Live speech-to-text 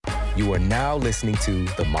You are now listening to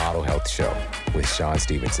The Model Health Show with Sean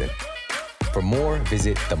Stevenson. For more,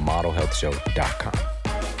 visit themodelhealthshow.com.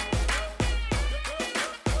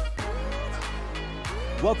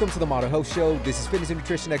 Welcome to The Model Health Show. This is fitness and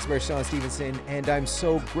nutrition expert Sean Stevenson, and I'm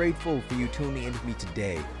so grateful for you tuning in with me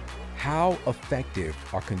today. How effective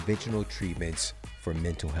are conventional treatments for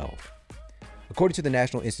mental health? According to the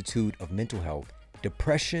National Institute of Mental Health,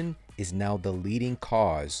 depression is now the leading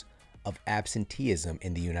cause of absenteeism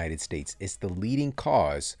in the United States. It's the leading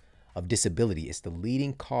cause of disability. It's the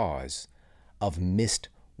leading cause of missed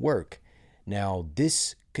work. Now,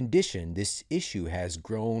 this condition, this issue has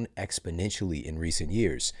grown exponentially in recent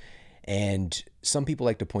years. And some people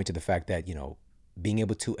like to point to the fact that, being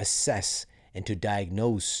able to assess and to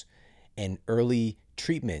diagnose and early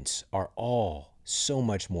treatments are all so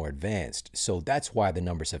much more advanced. So that's why the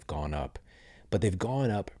numbers have gone up. But they've gone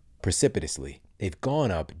up precipitously. They've gone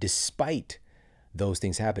up despite those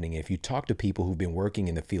things happening. If you talk to people who've been working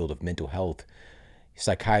in the field of mental health,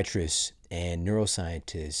 psychiatrists and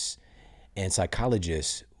neuroscientists and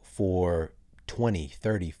psychologists for 20,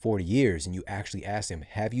 30, 40 years, and you actually ask them,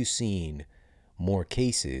 have you seen more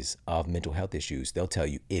cases of mental health issues? They'll tell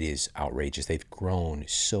you it is outrageous. They've grown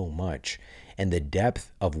so much. And the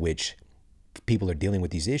depth of which people are dealing with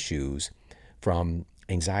these issues, from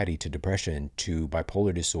anxiety to depression to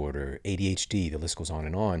bipolar disorder, ADHD, the list goes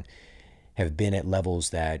on, have been at levels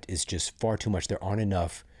that is just far too much. There aren't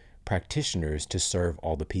enough practitioners to serve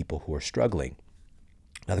all the people who are struggling.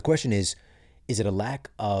 Now, the question is it a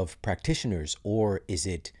lack of practitioners, or is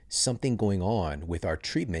it something going on with our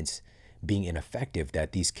treatments being ineffective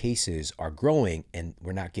that these cases are growing and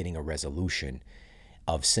we're not getting a resolution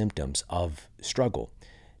of symptoms of struggle?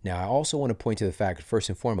 Now, I also want to point to the fact, first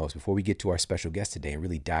and foremost, before we get to our special guest today and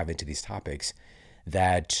really dive into these topics,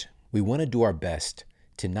 that we want to do our best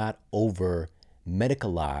to not over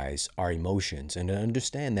medicalize our emotions and to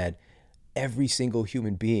understand that every single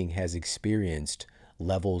human being has experienced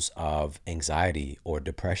levels of anxiety or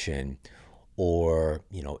depression or,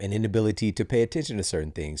 an inability to pay attention to certain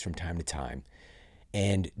things from time to time.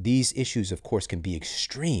 And these issues, of course, can be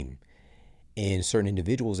extreme in certain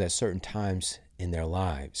individuals at certain times in their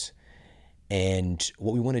lives. And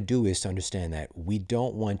what we want to do is to understand that we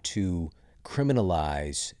don't want to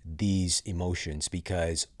criminalize these emotions,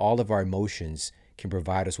 because all of our emotions can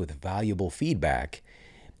provide us with valuable feedback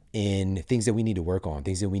in things that we need to work on,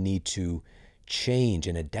 things that we need to change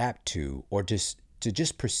and adapt to, or just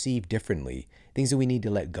perceive differently, things that we need to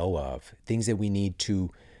let go of, things that we need to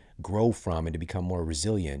grow from and to become more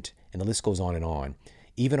resilient. And the list goes on and on.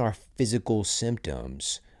 Even our physical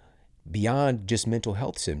symptoms, beyond just mental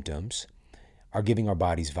health symptoms, are giving our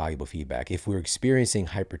bodies valuable feedback. If we're experiencing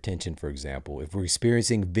hypertension, for example, if we're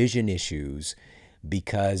experiencing vision issues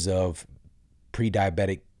because of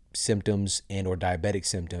pre-diabetic symptoms and or diabetic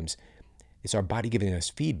symptoms, it's our body giving us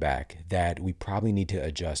feedback that we probably need to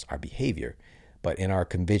adjust our behavior. But in our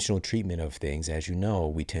conventional treatment of things, as you know,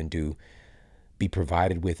 we tend to be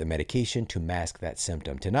provided with a medication to mask that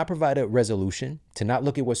symptom, to not provide a resolution, to not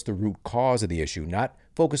look at what's the root cause of the issue, not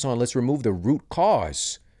focus on let's remove the root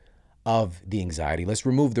cause of the anxiety. Let's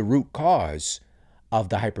remove the root cause of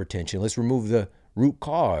the hypertension. Let's remove the root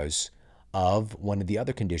cause of one of the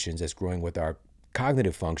other conditions that's growing with our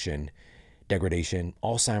cognitive function degradation,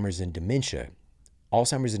 Alzheimer's and dementia.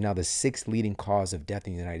 Alzheimer's is now the 6th leading cause of death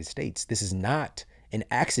in the United States. This is not an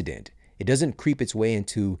accident. It doesn't creep its way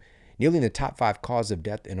into nearly the top 5 causes of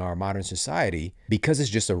death in our modern society because it's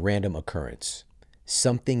just a random occurrence.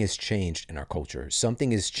 Something has changed in our culture.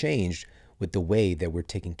 Something has changed with the way that we're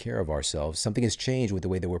taking care of ourselves. Something has changed with the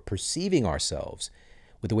way that we're perceiving ourselves,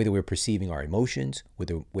 with the way that we're perceiving our emotions, with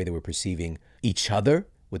the way that we're perceiving each other,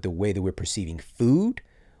 with the way that we're perceiving food,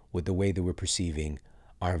 with the way that we're perceiving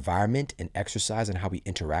our environment and exercise and how we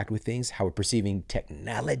interact with things, how we're perceiving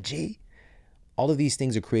technology. All of these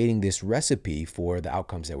things are creating this recipe for the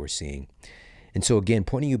outcomes that we're seeing. And so again,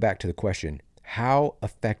 pointing you back to the question, how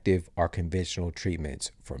effective are conventional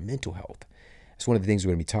treatments for mental health? That's one of the things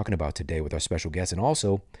we're going to be talking about today with our special guest. And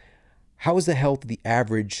also, how is the health of the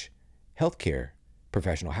average healthcare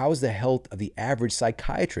professional? How is the health of the average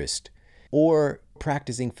psychiatrist or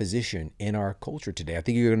practicing physician in our culture today? I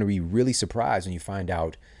think you're going to be really surprised when you find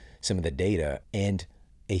out some of the data, and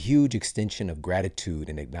a huge extension of gratitude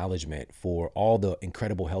and acknowledgement for all the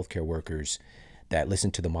incredible healthcare workers that listen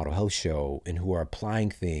to the Model Health Show and who are applying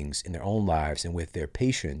things in their own lives and with their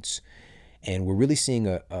patients. And we're really seeing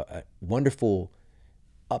a wonderful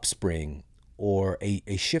upspring or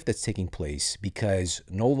a shift that's taking place, because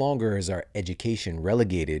no longer is our education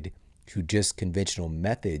relegated to just conventional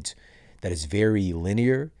methods that is very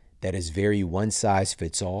linear, that is very one size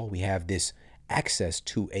fits all. We have this access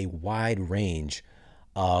to a wide range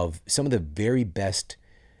of some of the very best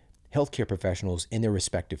healthcare professionals in their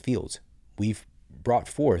respective fields. We've brought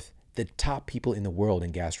forth the top people in the world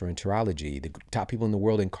in gastroenterology, the top people in the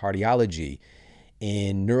world in cardiology,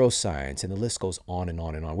 in neuroscience, and the list goes on and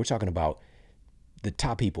on and on. We're talking about the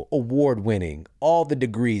top people, award winning, all the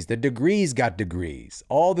degrees got degrees,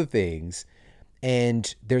 all the things.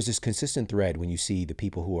 And there's this consistent thread when you see the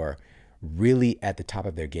people who are really at the top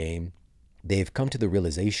of their game. They've come to the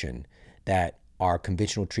realization that our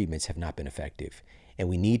conventional treatments have not been effective. And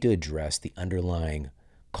we need to address the underlying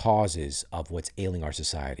causes of what's ailing our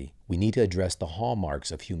society. We need to address the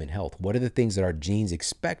hallmarks of human health. What are the things that our genes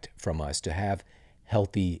expect from us to have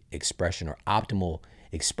healthy expression or optimal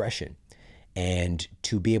expression? And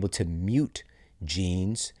to be able to mute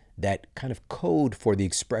genes that kind of code for the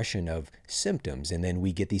expression of symptoms. And then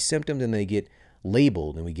we get these symptoms and they get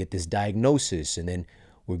labeled and we get this diagnosis, and then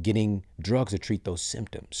we're getting drugs to treat those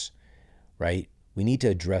symptoms, right? We need to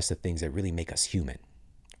address the things that really make us human,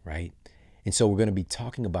 right? And so we're going to be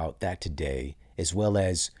talking about that today, as well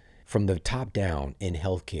as from the top down in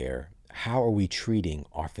healthcare. How are we treating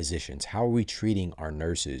our physicians? How are we treating our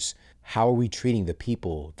nurses? How are we treating the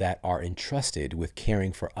people that are entrusted with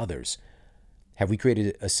caring for others? Have we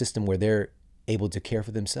created a system where they're able to care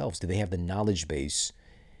for themselves? Do they have the knowledge base?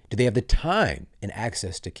 Do they have the time and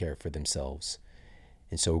access to care for themselves?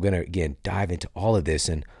 And so we're going to, again, dive into all of this.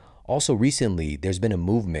 And also recently, there's been a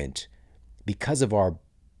movement because of our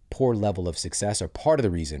poor level of success, or part of the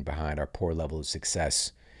reason behind our poor level of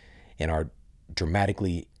success and our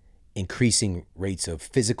dramatically increasing rates of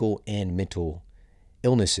physical and mental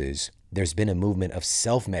illnesses. There's been a movement of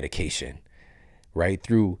self-medication, right?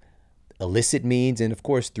 Through illicit means, and of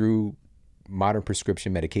course through modern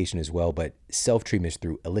prescription medication as well, but self-treatments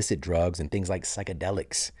through illicit drugs and things like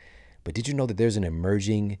psychedelics. But did you know that there's an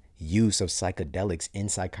emerging use of psychedelics in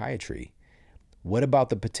psychiatry? What about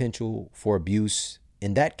the potential for abuse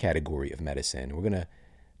in that category of medicine? We're going to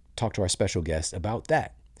talk to our special guest about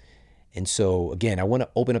that. And so, again, I want to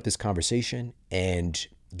open up this conversation and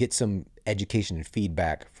get some education and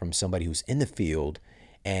feedback from somebody who's in the field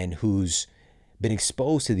and who's been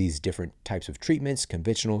exposed to these different types of treatments,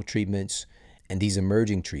 conventional treatments, and these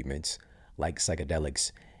emerging treatments like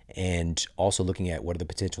psychedelics, and also looking at what are the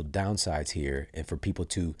potential downsides here, and for people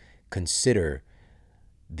to consider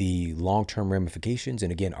the long-term ramifications.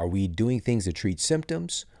 And again, are we doing things to treat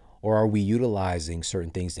symptoms, or are we utilizing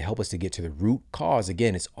certain things to help us to get to the root cause?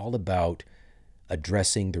 Again, it's all about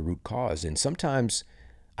addressing the root cause. And sometimes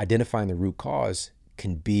identifying the root cause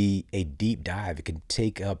can be a deep dive. It can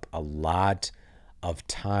take up a lot of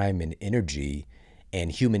time and energy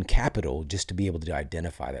and human capital just to be able to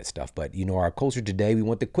identify that stuff. But you know, our culture today, we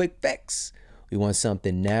want the quick fix. We want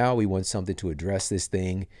something now. We want something to address this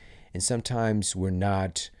thing. And sometimes we're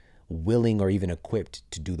not willing or even equipped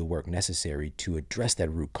to do the work necessary to address that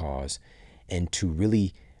root cause and to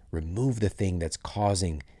really remove the thing that's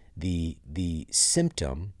causing the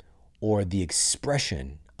symptom or the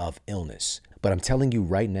expression of illness. But I'm telling you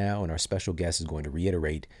right now, and our special guest is going to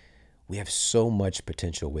reiterate, we have so much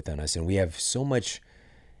potential within us, and we have so much,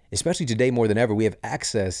 especially today more than ever, we have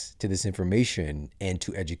access to this information and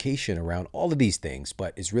to education around all of these things.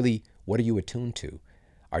 But it's really, what are you attuned to?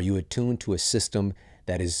 Are you attuned to a system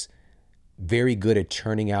that is very good at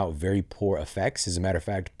churning out very poor effects? As a matter of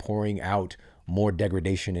fact, pouring out more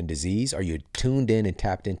degradation and disease. Are you tuned in and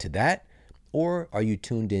tapped into that? Or are you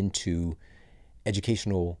tuned into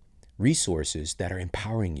educational resources that are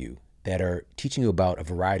empowering you, that are teaching you about a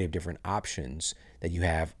variety of different options that you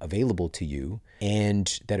have available to you,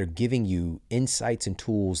 and that are giving you insights and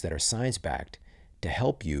tools that are science-backed to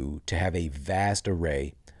help you to have a vast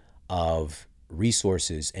array of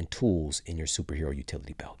resources and tools in your superhero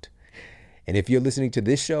utility belt? And if you're listening to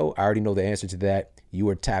this show, I already know the answer to that. You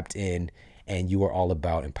are tapped in and you are all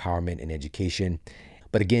about empowerment and education.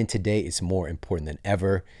 But again, today it's more important than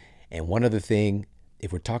ever. And one other thing,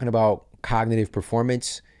 if we're talking about cognitive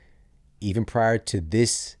performance, even prior to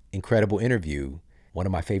this incredible interview, one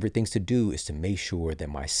of my favorite things to do is to make sure that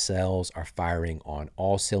my cells are firing on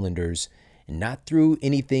all cylinders, and not through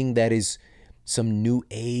anything that is some new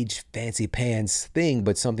age fancy pants thing,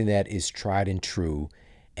 but something that is tried and true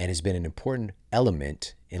and has been an important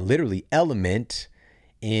element, and literally element,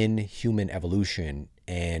 in human evolution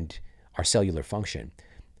and our cellular function.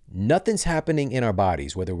 Nothing's happening in our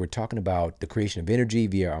bodies, whether we're talking about the creation of energy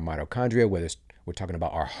via our mitochondria, whether we're talking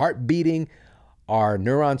about our heart beating, our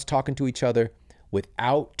neurons talking to each other,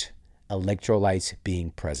 without electrolytes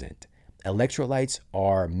being present. Electrolytes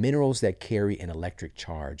are minerals that carry an electric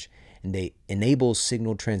charge. and they enable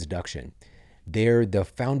signal transduction. They're the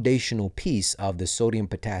foundational piece of the sodium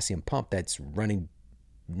potassium pump that's running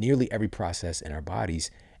nearly every process in our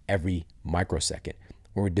bodies every microsecond.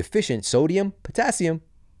 When we're deficient, sodium, potassium,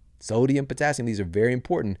 these are very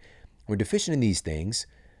important. When we're deficient in these things,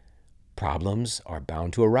 problems are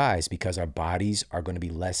bound to arise because our bodies are going to be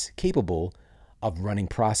less capable of running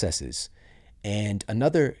processes. And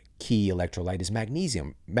another key electrolyte is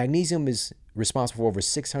magnesium. Magnesium is responsible for over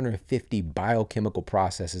 650 biochemical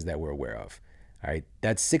processes that we're aware of. All right,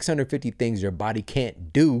 that's 650 things your body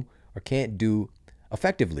can't do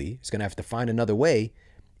effectively. It's going to have to find another way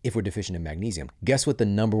if we're deficient in magnesium. Guess what the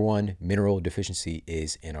number one mineral deficiency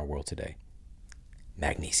is in our world today?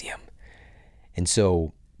 Magnesium. And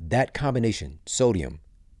so that combination, sodium,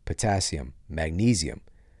 potassium, magnesium,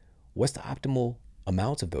 what's the optimal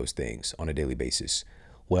amounts of those things on a daily basis?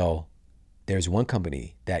 Well, there's one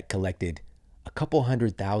company that collected a couple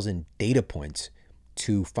 100,000 data points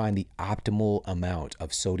to find the optimal amount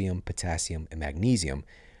of sodium, potassium, and magnesium.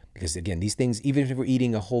 Because again, these things, even if we're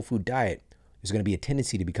eating a whole food diet, there's going to be a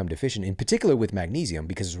tendency to become deficient, in particular with magnesium,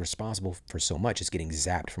 because it's responsible for so much. It's getting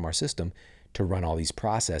zapped from our system to run all these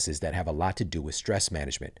processes that have a lot to do with stress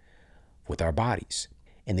management with our bodies.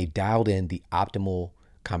 And they dialed in the optimal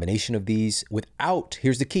combination of these without,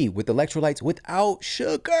 here's the key, with electrolytes, without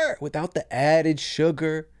sugar, without the added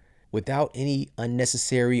sugar, without any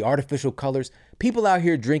unnecessary artificial colors. People out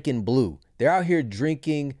here drinking blue. They're out here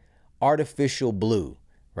drinking artificial blue,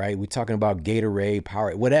 right? We're talking about Gatorade,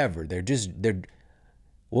 Power, whatever.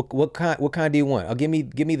 What kind do you want? Give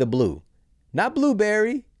me the blue. Not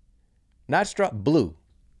blueberry, not straw, blue.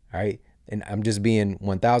 All right. And I'm just being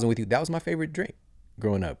 1,000 with you. That was my favorite drink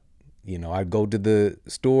growing up. You know, I'd go to the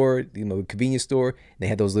store, the convenience store. They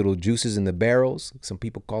had those little juices in the barrels. Some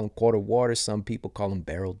people call them quarter water. Some people call them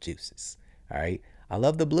barrel juices. All right. I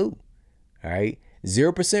love the blue. All right.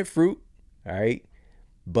 0% fruit. All right.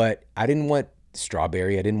 But I didn't want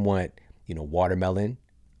strawberry. I didn't want, watermelon.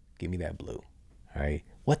 Give me that blue. All right.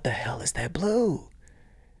 What the hell is that blue?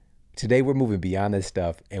 Today, we're moving beyond this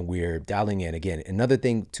stuff and we're dialing in. Again, another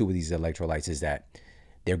thing too with these electrolytes is that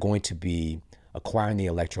they're going to be acquiring the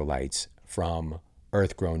electrolytes from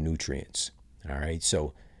earth-grown nutrients. All right.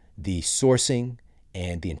 So the sourcing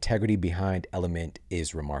and the integrity behind Element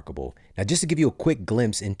is remarkable. Now, just to give you a quick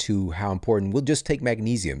glimpse into how important, we'll just take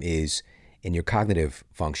magnesium is in your cognitive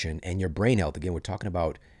function and your brain health. Again, we're talking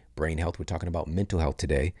about brain health. We're talking about mental health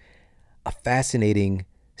today. A fascinating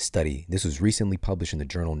study. This was recently published in the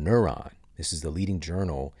journal Neuron. This is the leading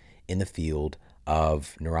journal in the field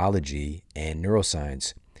of neurology and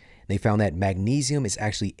neuroscience. They found that magnesium is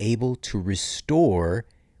actually able to restore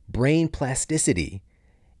brain plasticity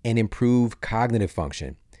and improve cognitive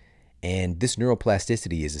function. And this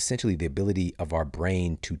neuroplasticity is essentially the ability of our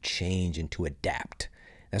brain to change and to adapt.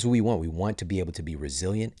 That's what we want. We want to be able to be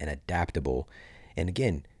resilient and adaptable. And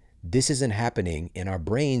again, this isn't happening in our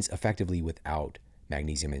brains effectively without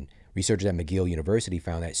magnesium. And researchers at McGill University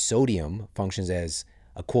found that sodium functions as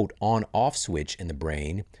a quote on-off switch in the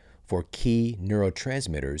brain for key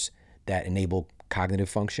neurotransmitters that enable cognitive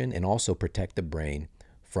function and also protect the brain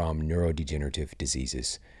from neurodegenerative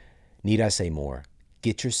diseases. Need I say more?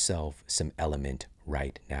 Get yourself some Element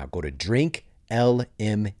right now. Go to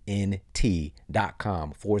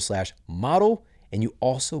drinklmnt.com/model, and you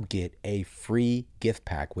also get a free gift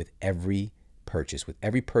pack with every purchase. With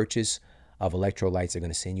every purchase of electrolytes, they're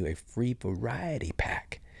going to send you a free variety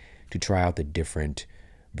pack to try out the different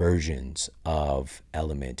versions of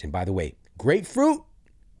Element. And by the way, grapefruit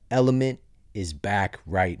Element is back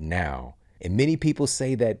right now. And many people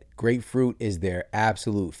say that grapefruit is their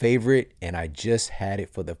absolute favorite. And I just had it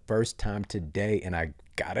for the first time today. And I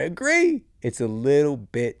gotta agree, it's a little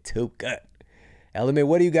bit too good. Element,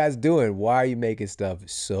 what are you guys doing? Why are you making stuff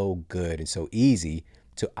so good and so easy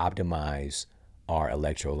to optimize our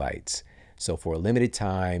electrolytes? So for a limited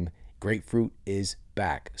time, grapefruit is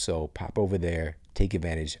back. So pop over there, take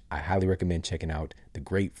advantage. I highly recommend checking out the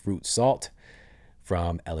grapefruit salt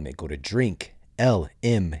from Element. Go to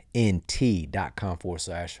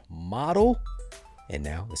drinklmnt.com/model. And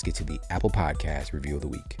now let's get to the Apple Podcast review of the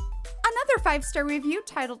week. Another 5-star review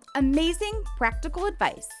titled Amazing Practical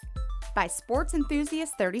Advice by Sports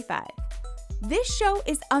Enthusiast 35. This show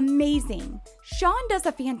is amazing. Sean does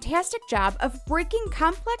a fantastic job of breaking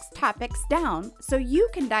complex topics down so you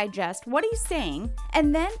can digest what he's saying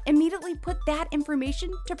and then immediately put that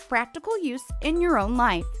information to practical use in your own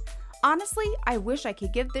life. Honestly, I wish I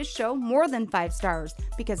could give this show more than 5 stars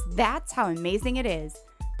because that's how amazing it is.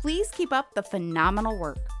 Please keep up the phenomenal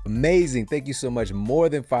work. Amazing. Thank you so much. More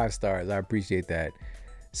than 5 stars. I appreciate that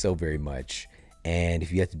so very much. And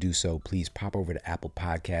if you have to do so, please pop over to Apple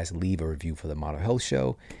Podcasts, leave a review for the Model Health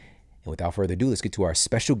Show. And without further ado, let's get to our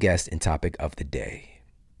special guest and topic of the day.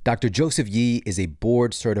 Dr. Joseph Yee is a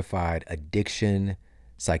board-certified addiction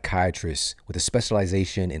psychiatrist with a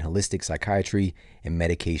specialization in holistic psychiatry and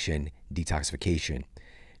medication detoxification.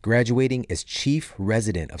 Graduating as chief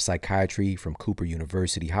resident of psychiatry from Cooper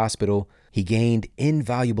University Hospital, he gained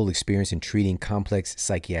invaluable experience in treating complex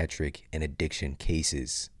psychiatric and addiction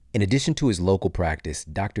cases. In addition to his local practice,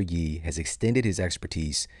 Dr. Yee has extended his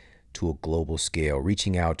expertise to a global scale,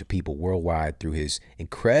 reaching out to people worldwide through his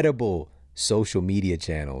incredible social media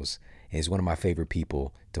channels, and is one of my favorite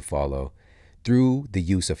people to follow through the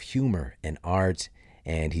use of humor and art,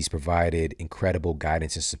 and he's provided incredible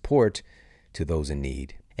guidance and support to those in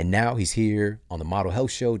need. And now he's here on the Model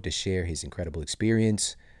Health Show to share his incredible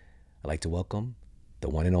experience. I'd like to welcome the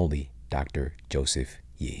one and only Dr. Joseph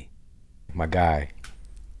Yee. My guy,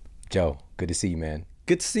 Joe, good to see you, man.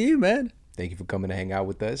 Good to see you, man. Thank you for coming to hang out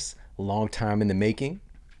with us. A long time in the making.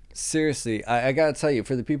 Seriously, I gotta tell you,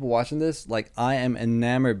 for the people watching this, like, I am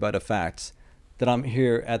enamored by the fact that I'm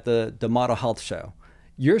here at the Model Health Show.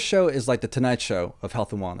 Your show is like the Tonight Show of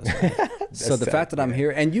health and wellness. So the fact that I'm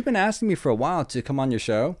here, and you've been asking me for a while to come on your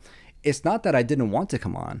show, it's not that I didn't want to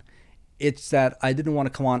come on. It's that I didn't want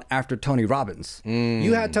to come on after Tony Robbins.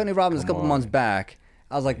 You had Tony Robbins a couple months back.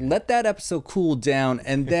 I was like, let that episode cool down,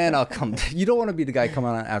 and then I'll come. You don't want to be the guy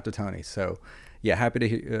coming on after Tony. So yeah, happy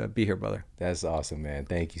to be here, brother. That's awesome, man.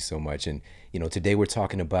 Thank you so much. And, today we're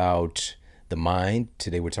talking about the mind.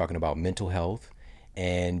 Today we're talking about mental health.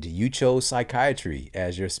 And you chose psychiatry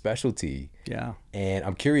as your specialty. Yeah. And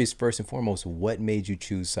I'm curious, first and foremost, what made you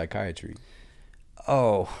choose psychiatry?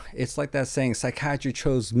 Oh, it's like that saying, psychiatry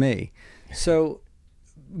chose me. So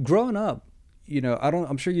growing up,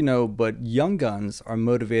 I'm sure you know, but young guns are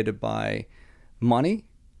motivated by money,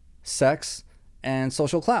 sex, and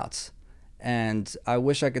social clouts. And I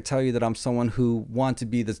wish I could tell you that I'm someone who wanted to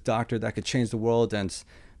be this doctor that could change the world and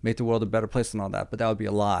make the world a better place and all that, but that would be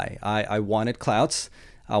a lie. I wanted clouts,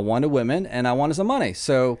 I wanted women, and I wanted some money.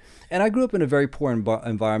 So, and I grew up in a very poor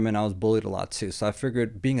environment. I was bullied a lot too. So I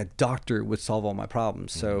figured being a doctor would solve all my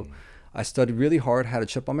problems. So I studied really hard, had a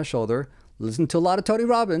chip on my shoulder, listened to a lot of Tony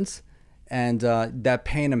Robbins, and that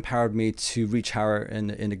pain empowered me to reach higher in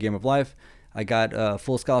the game of life. I got a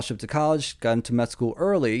full scholarship to college, got into med school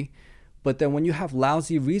early, but then when you have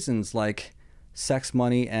lousy reasons like sex,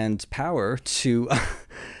 money, and power to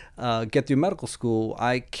get through medical school,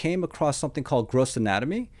 I came across something called gross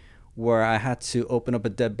anatomy, where I had to open up a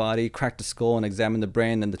dead body, crack the skull, and examine the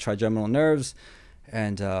brain and the trigeminal nerves.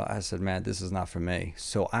 And I said, man, this is not for me.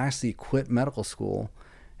 So I actually quit medical school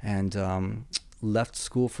and left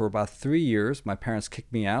school for about 3 years. My parents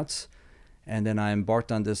kicked me out. And then I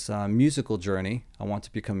embarked on this musical journey. I want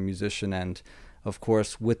to become a musician. And of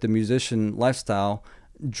course, with the musician lifestyle,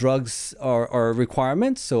 drugs are a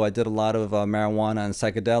requirement. So I did a lot of marijuana and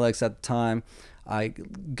psychedelics at the time. I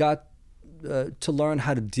got to learn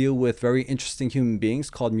how to deal with very interesting human beings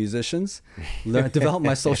called musicians, develop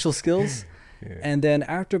my social skills. Yeah. And then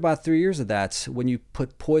after about 3 years of that, when you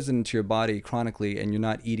put poison into your body chronically and you're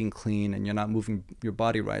not eating clean and you're not moving your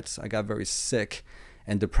body right, I got very sick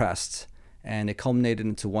and depressed. And it culminated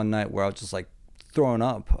into one night where I was just like throwing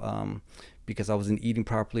up because I wasn't eating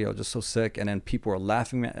properly. I was just so sick. And then people were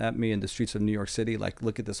laughing at me in the streets of New York City, like,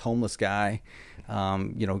 look at this homeless guy,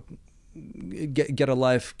 get a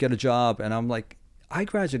life, get a job. And I'm like, I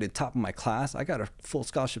graduated top of my class. I got a full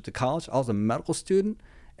scholarship to college. I was a medical student.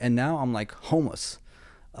 And now I'm like homeless.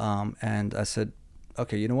 And I said,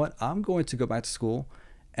 okay, you know what? I'm going to go back to school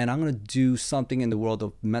and I'm going to do something in the world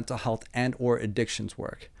of mental health and or addictions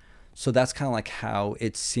work. So that's kind of like how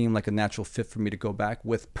it seemed like a natural fit for me to go back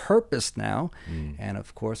with purpose now. And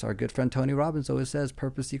of course, our good friend Tony Robbins always says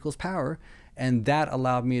purpose equals power. And that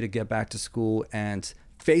allowed me to get back to school and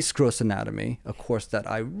face gross anatomy, a course that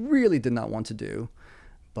I really did not want to do.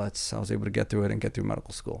 But I was able to get through it and get through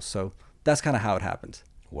medical school. So that's kind of how it happened.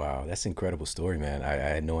 Wow, that's an incredible story, man. I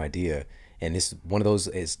had no idea. And it's one of those,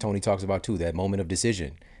 as Tony talks about too, that moment of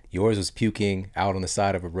decision. Yours was puking out on the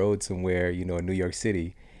side of a road somewhere, in New York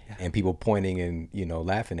City, and people pointing and,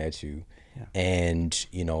 laughing at you, and,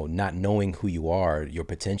 not knowing who you are, your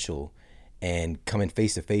potential, and coming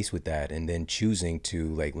face to face with that, and then choosing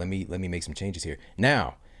to like, let me make some changes here.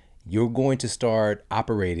 Now, you're going to start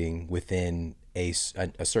operating within a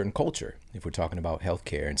certain culture, if we're talking about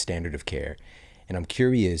healthcare and standard of care. And I'm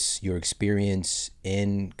curious, your experience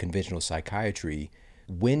in conventional psychiatry,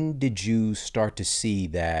 when did you start to see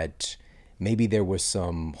that maybe there were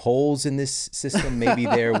some holes in this system? Maybe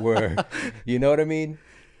there were, you know what I mean?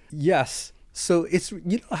 Yes. So it's,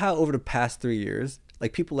 you know how over the past 3 years,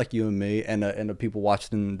 like people like you and me and the people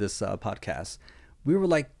watching this podcast, we were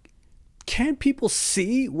like, can people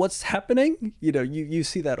see what's happening? You know, you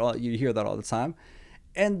see that all, you hear that all the time.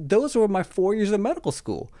 And those were my 4 years of medical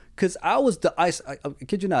school. Because I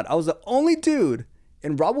kid you not, I was the only dude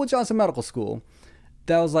in Robert Wood Johnson Medical School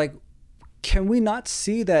that was like, can we not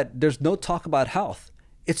see that there's no talk about health?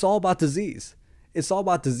 It's all about disease. It's all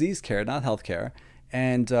about disease care, not health care.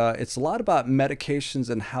 And it's a lot about medications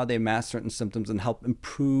and how they mask certain symptoms and help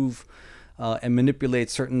improve and manipulate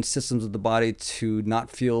certain systems of the body to not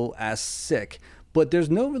feel as sick. But there's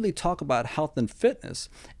no really talk about health and fitness.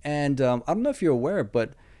 And I don't know if you're aware,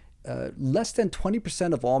 but less than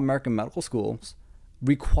 20% of all American medical schools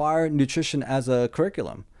require nutrition as a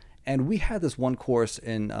curriculum. And we had this one course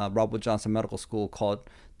in Robert Wood Johnson Medical School called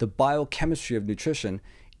The Biochemistry of Nutrition.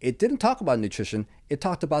 It didn't talk about nutrition. It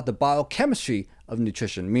talked about the biochemistry of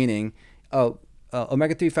nutrition, meaning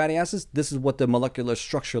omega-3 fatty acids, this is what the molecular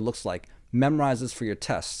structure looks like. Memorize this for your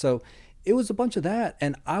test. So it was a bunch of that.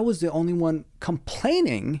 And I was the only one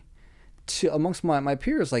complaining to amongst my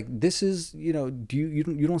peers, like, this is, you know,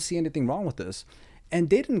 you don't see anything wrong with this. And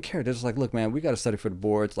they didn't care. They're just like, look, man, we got to study for the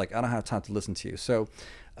boards. Like, I don't have time to listen to you. So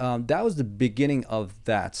that was the beginning of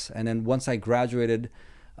that. And then once I graduated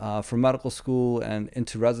from medical school and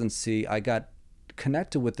into residency, I got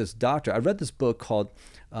connected with this doctor. I read this book called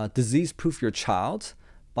Disease Proof Your Child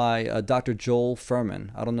by Dr. Joel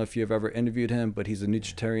Fuhrman. I don't know if you've ever interviewed him, but he's a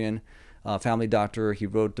nutritarian family doctor. He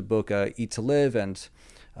wrote the book Eat to Live and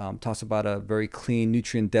talks about a very clean,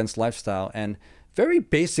 nutrient-dense lifestyle and very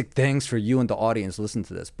basic things for you and the audience listen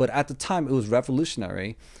to this. But at the time, it was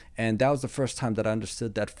revolutionary. And that was the first time that I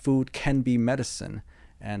understood that food can be medicine.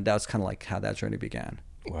 And that was kind of like how that journey began.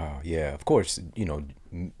 Wow. Yeah. Of course, you know,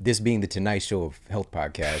 this being the Tonight Show of health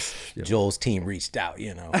podcasts, yep. Joel's team reached out,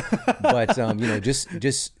 you know, but, you know,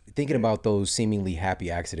 just thinking about those seemingly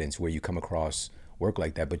happy accidents where you come across work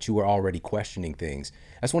like that, but you were already questioning things.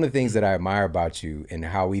 That's one of the things that I admire about you and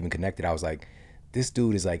how we even connected. I was like, this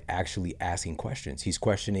dude is like actually asking questions. He's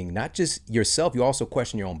questioning not just yourself, you also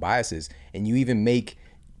question your own biases, and you even make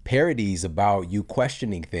parodies about you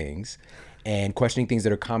questioning things and questioning things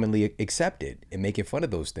that are commonly accepted and making fun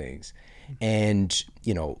of those things. And,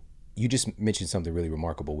 you know, you just mentioned something really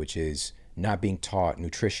remarkable, which is not being taught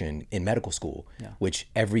nutrition in medical school, which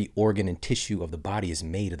every organ and tissue of the body is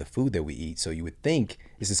made of the food that we eat. So you would think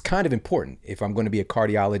this is kind of important. If I'm going to be a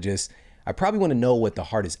cardiologist, I probably want to know what the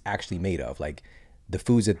heart is actually made of, like the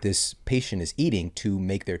foods that this patient is eating to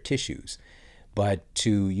make their tissues. But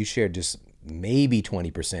you shared just maybe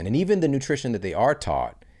 20%. And even the nutrition that they are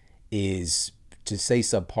taught is, to say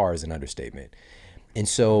subpar is an understatement. And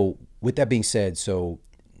so with that being said, so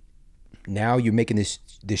now you're making this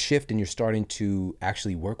shift and you're starting to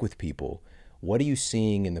actually work with people. What are you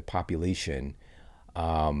seeing in the population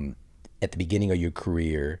at the beginning of your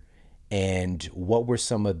career? And what were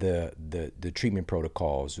some of the treatment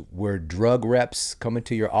protocols? Were drug reps coming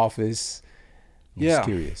to your office? I'm just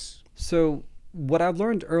curious. So what I've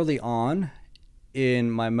learned early on in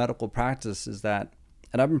my medical practice is that,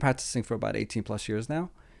 and I've been practicing for about 18 plus years now,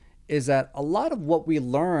 is that a lot of what we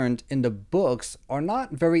learned in the books are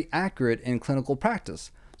not very accurate in clinical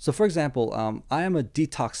practice. So for example, I am a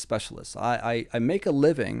detox specialist. I make a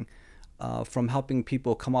living from helping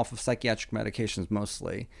people come off of psychiatric medications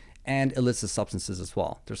mostly, and illicit substances as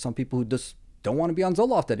well. There's some people who just don't want to be on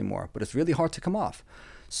Zoloft anymore, but it's really hard to come off.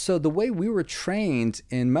 So the way we were trained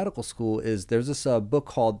in medical school is there's this book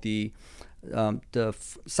called the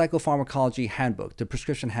Psychopharmacology Handbook, the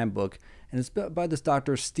Prescription Handbook, and it's by this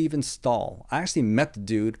Dr. Stephen Stahl. I actually met the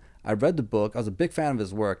dude. I read the book. I was a big fan of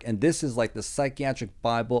his work, and this is like the psychiatric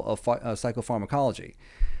Bible of psychopharmacology.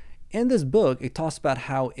 In this book, it talks about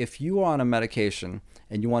how if you are on a medication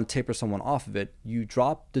and you want to taper someone off of it, you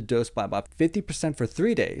drop the dose by about 50% for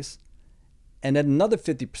 3 days, and then another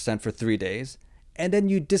 50% for 3 days, and then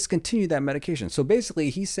you discontinue that medication. So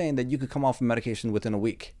basically, he's saying that you could come off a medication within a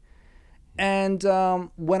week. And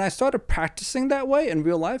when I started practicing that way in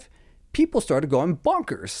real life, people started going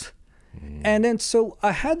bonkers. And then so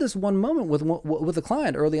I had this one moment with a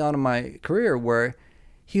client early on in my career where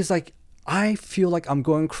he's like, I feel like I'm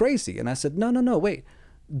going crazy. And I said, no, wait.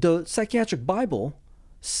 The psychiatric Bible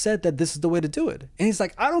said that this is the way to do it. And he's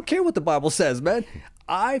like, I don't care what the Bible says, man.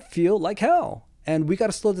 I feel like hell. And we got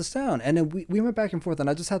to slow this down. And then we went back and forth. And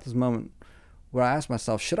I just had this moment where I asked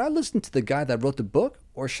myself, should I listen to the guy that wrote the book,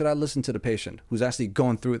 or should I listen to the patient who's actually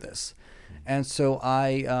going through this? And so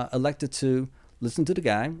I elected to listen to the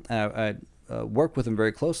guy. I worked with him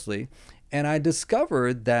very closely. And I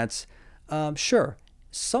discovered that, sure,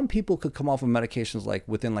 some people could come off of medications like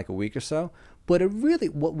within like a week or so. But it really,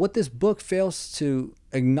 what this book fails to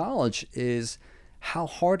acknowledge is how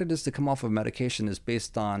hard it is to come off of medication is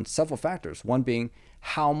based on several factors. One being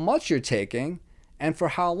how much you're taking and for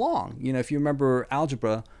how long. You know, if you remember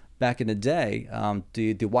algebra back in the day,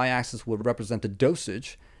 the y-axis would represent the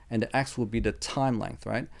dosage and the x would be the time length,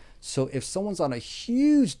 right? So if someone's on a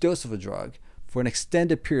huge dose of a drug for an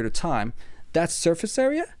extended period of time, that surface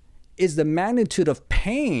area is the magnitude of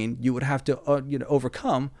pain you would have to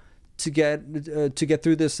overcome to get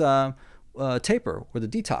through this taper or the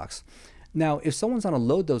detox. Now, if someone's on a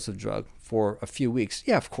low dose of drug for a few weeks,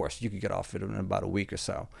 yeah, of course, you could get off it in about a week or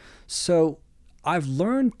so. So I've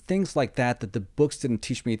learned things like that the books didn't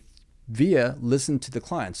teach me via listen to the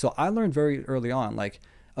client. So I learned very early on, like,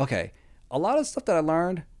 okay, a lot of stuff that I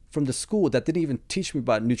learned from the school that didn't even teach me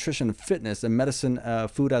about nutrition and fitness and medicine,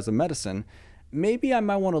 food as a medicine, maybe I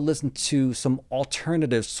might want to listen to some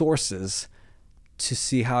alternative sources to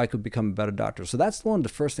see how I could become a better doctor. So that's one of the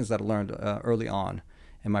first things that I learned early on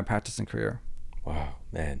in my practicing career. Wow,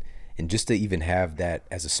 man. And just to even have that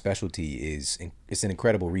as a specialty it's an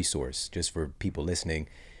incredible resource just for people listening.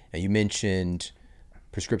 And you mentioned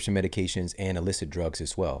prescription medications and illicit drugs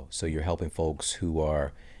as well. So you're helping folks who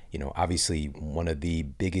are, obviously one of the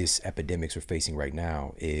biggest epidemics we're facing right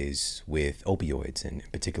now is with opioids and in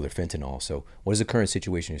particular fentanyl. So what is the current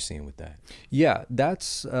situation you're seeing with that? Yeah,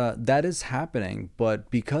 that is happening. But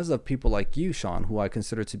because of people like you, Sean, who I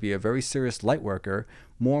consider to be a very serious light worker,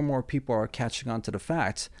 more and more people are catching on to the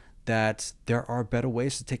fact that there are better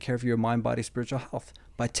ways to take care of your mind, body, spiritual health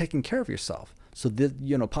by taking care of yourself. So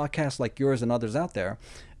podcasts like yours and others out there,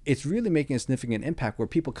 it's really making a significant impact where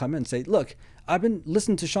people come in and say, look, I've been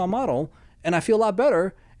listening to Sean Model and I feel a lot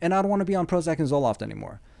better and I don't want to be on Prozac and Zoloft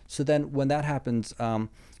anymore. So then when that happens,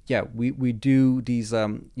 we do these,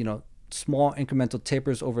 small incremental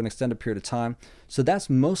tapers over an extended period of time. So that's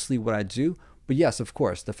mostly what I do. But yes, of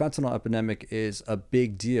course, the fentanyl epidemic is a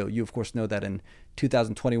big deal. You, of course, know that in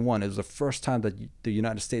 2021, it was the first time that the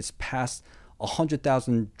United States passed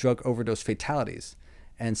 100,000 drug overdose fatalities.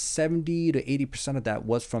 And 70 to 80% of that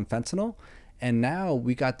was from fentanyl. And now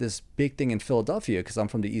we got this big thing in Philadelphia, because I'm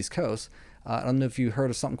from the East Coast. I don't know if you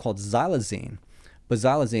heard of something called xylazine. But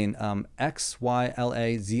xylazine,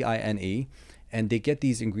 Xylazine, and they get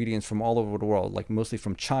these ingredients from all over the world, like mostly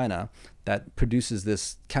from China, that produces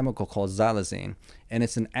this chemical called xylazine. And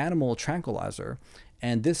it's an animal tranquilizer.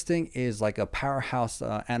 And this thing is like a powerhouse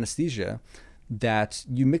anesthesia that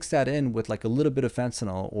you mix that in with like a little bit of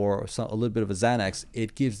fentanyl or a little bit of a Xanax,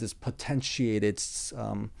 it gives this potentiated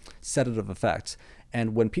sedative effect.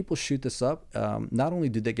 And when people shoot this up, not only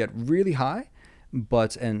do they get really high,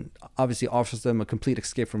 and obviously offers them a complete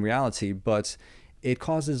escape from reality, but it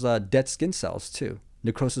causes dead skin cells too,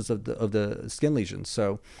 necrosis of the skin lesions.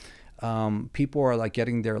 So people are like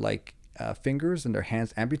getting their fingers and their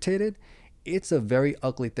hands amputated. It's a very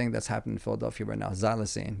ugly thing that's happening in Philadelphia right now.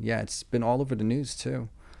 Xylazine. Yeah, it's been all over the news too.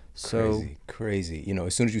 So Crazy.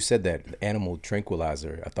 As soon as you said that, animal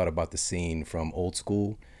tranquilizer, I thought about the scene from Old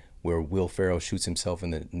School where Will Ferrell shoots himself in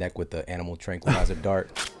the neck with the animal tranquilizer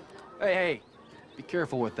dart. Hey, be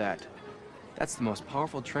careful with that. That's the most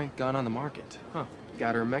powerful tranq gun on the market. Huh,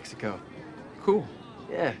 got her in Mexico. Cool.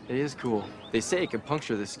 Yeah, it is cool. They say it can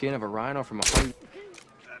puncture the skin of a rhino from 100...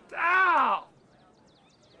 Ow!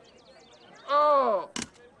 Oh!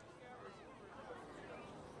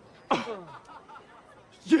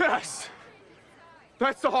 Yes!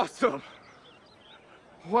 That's awesome!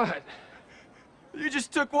 What? You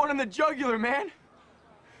just took one in the jugular, man!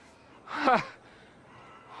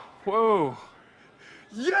 Whoa!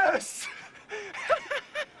 Yes!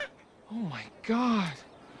 Oh my God!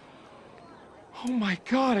 Oh my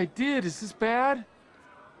God, I did! Is this bad?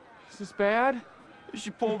 Is this bad? You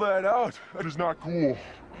should pull that out. That is not cool.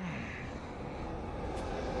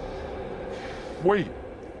 Wait.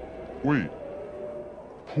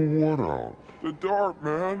 Pull what out? The dart,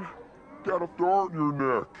 man. Got a dart in your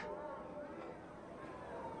neck.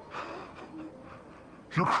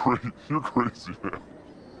 You're crazy, man.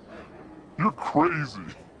 You're crazy.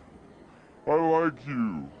 I like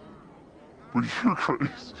you. But you're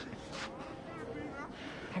crazy.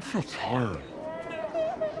 I feel tired.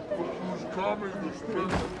 Who's coming this way?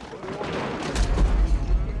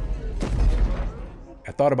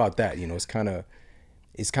 I thought about that.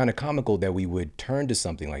 It's kind of comical that we would turn to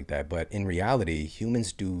something like that, but in reality,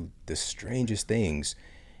 humans do the strangest things,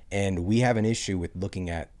 and we have an issue with looking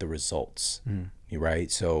at the results,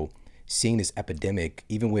 right? So seeing this epidemic,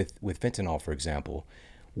 even with fentanyl, for example,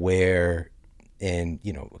 where, and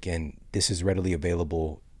again, this is readily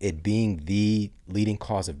available it being the leading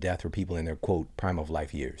cause of death for people in their, quote, prime of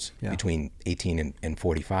life years, between 18 and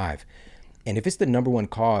 45. And if it's the number one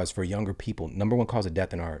cause for younger people, number one cause of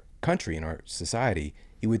death in our country, in our society,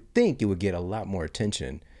 you would think it would get a lot more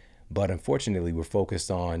attention. But unfortunately, we're focused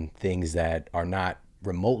on things that are not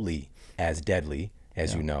remotely as deadly,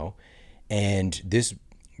 as you know. And this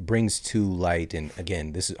brings to light, and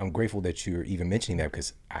again, I'm grateful that you're even mentioning that,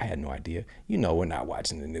 because I had no idea. We're not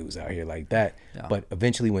watching the news out here like that. Yeah. But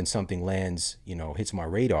eventually when something lands, hits my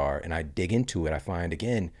radar and I dig into it, I find,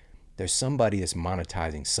 again, there's somebody that's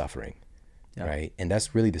monetizing suffering, right? And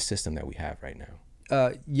that's really the system that we have right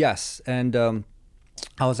now. Yes. And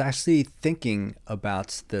I was actually thinking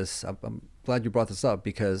about this. I'm glad you brought this up,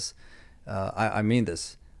 because I mean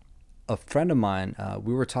this. A friend of mine,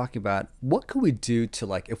 we were talking about what could we do to,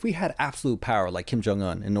 like, if we had absolute power like Kim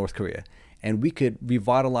Jong-un in North Korea, and we could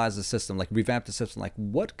revitalize the system, like revamp the system, like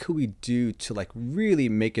what could we do to like really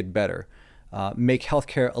make it better, make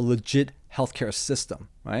healthcare a legit healthcare system,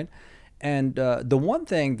 right? And the one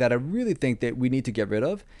thing that I really think that we need to get rid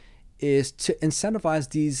of is to incentivize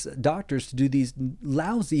these doctors to do these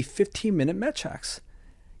lousy 15-minute med checks.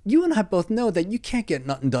 You and I both know that you can't get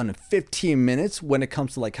nothing done in 15 minutes when it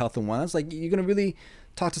comes to like health and wellness. Like, you're going to really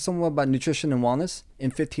talk to someone about nutrition and wellness in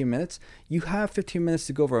 15 minutes. You have 15 minutes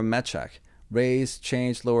to go over a med check, raise,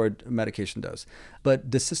 change, lower medication dose. But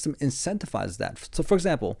the system incentivizes that. So for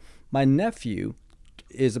example, my nephew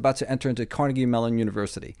is about to enter into Carnegie Mellon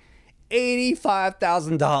University.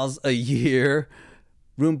 $85,000 a year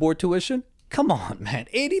room board tuition. Come on, man,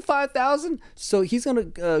 $85,000. So he's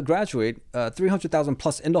going to graduate $300,000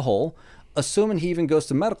 plus in the hole. Assuming he even goes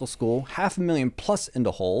to medical school, $500,000 plus in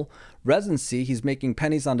the hole. Residency, he's making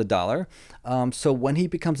pennies on the dollar. So when he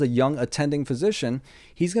becomes a young attending physician,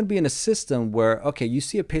 he's going to be in a system where, okay, you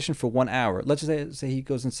see a patient for 1 hour. Let's just say he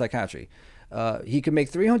goes in psychiatry. He could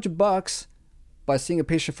make $300 by seeing a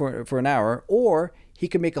patient for an hour, or he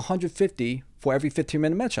could make $150 for every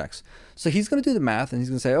 15-minute med checks. So he's going to do the math, and he's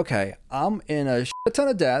going to say, okay, I'm in a ton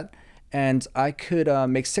of debt, and I could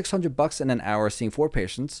make $600 in an hour seeing 4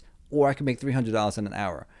 patients, or I could make $300 in an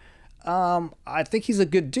hour. I think he's a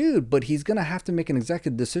good dude, but he's going to have to make an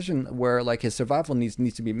executive decision where like his survival needs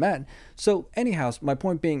to be met. So anyhow, my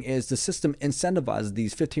point being is the system incentivizes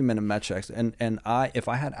these 15-minute med checks, and if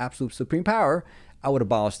I had absolute supreme power, I would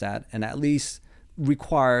abolish that and at least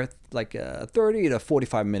require like 30 to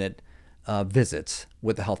 45 minute visits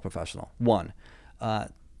with a health professional. 1.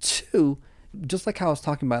 2, just like how I was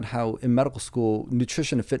talking about how in medical school,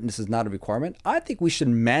 nutrition and fitness is not a requirement, I think we should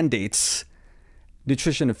mandate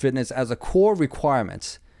nutrition and fitness as a core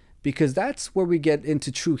requirement, because that's where we get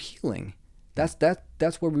into true healing. That's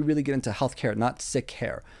where we really get into healthcare, not sick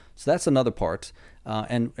care. So that's another part.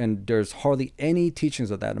 And there's hardly any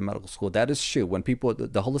teachings of that in medical school. That is true. When people,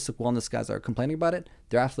 the holistic wellness guys are complaining about it,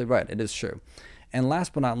 they're absolutely right. It is true. And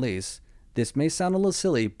last but not least, this may sound a little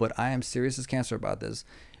silly, but I am serious as cancer about this.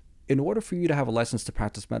 In order for you to have a license to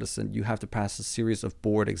practice medicine, you have to pass a series of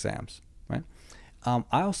board exams, right?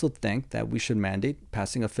 I also think that we should mandate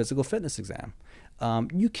passing a physical fitness exam.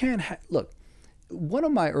 You can't look. One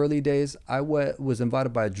of my early days, I was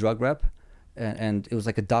invited by a drug rep, and it was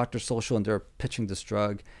like a doctor social, and they're pitching this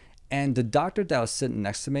drug. And the doctor that was sitting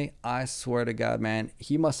next to me, I swear to God, man,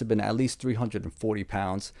 he must have been at least 340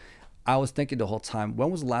 pounds. I was thinking the whole time,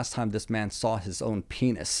 when was the last time this man saw his own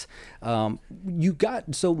penis?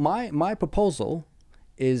 So my proposal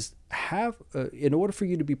is in order for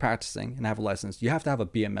you to be practicing and have a license, you have to have a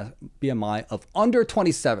BMI of under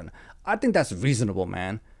 27. I think that's reasonable,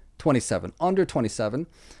 man. 27, under 27,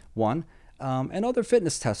 1. And other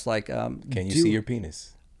fitness tests like... Can you see your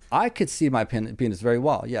penis? I could see my penis very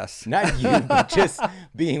well, yes. Not you, but just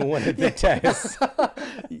being one of the tests.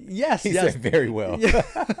 Yes, he yes. said very well. Yeah.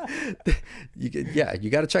 You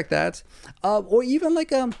got to check that. Or even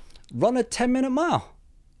like run a 10-minute mile.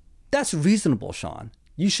 That's reasonable, Sean.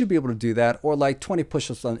 You should be able to do that, or like 20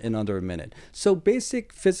 push-ups in under a minute. So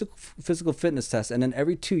basic physical fitness tests, and then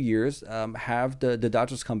every 2 years, have the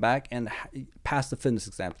doctors come back and pass the fitness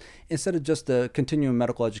exams instead of just the continuing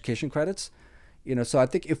medical education credits. So I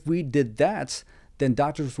think if we did that, then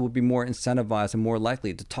doctors would be more incentivized and more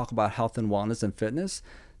likely to talk about health and wellness and fitness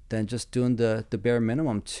than just doing the bare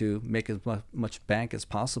minimum to make as much bank as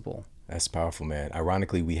possible. That's powerful, man.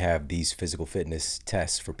 Ironically, we have these physical fitness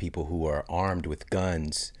tests for people who are armed with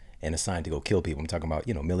guns and assigned to go kill people. I'm talking about,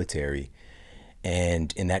 military,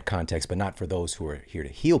 and in that context, but not for those who are here to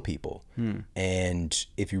heal people. And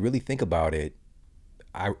if you really think about it,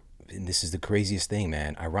 and this is the craziest thing,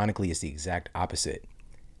 man. Ironically, it's the exact opposite.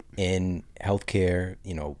 In healthcare,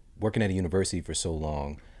 working at a university for so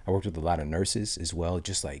long, I worked with a lot of nurses as well,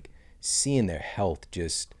 just like seeing their health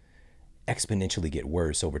just exponentially get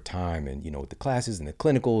worse over time, and with the classes and the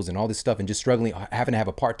clinicals and all this stuff, and just struggling, having to have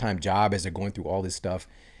a part-time job as they're going through all this stuff,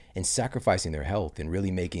 and sacrificing their health and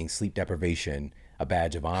really making sleep deprivation a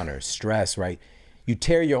badge of honor. Stress, right? You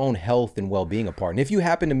tear your own health and well-being apart. And if you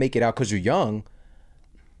happen to make it out because you're young,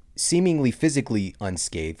 seemingly physically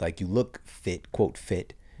unscathed, like you look fit, quote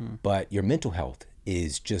fit, but your mental health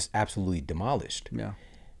is just absolutely demolished. Yeah.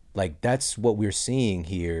 Like that's what we're seeing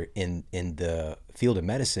here in the field of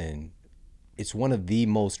medicine. It's one of the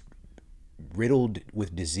most riddled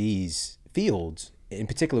with disease fields, in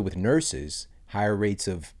particular with nurses, higher rates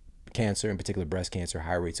of cancer, in particular breast cancer,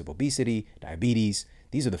 higher rates of obesity, diabetes.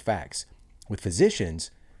 These are the facts. With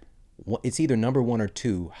physicians, it's either number 1 or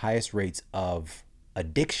 2 highest rates of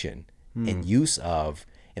addiction and use of,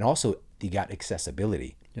 and also you got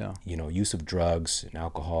accessibility. Yeah. Use of drugs and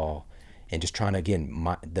alcohol, and just trying to, again,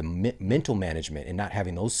 the mental management and not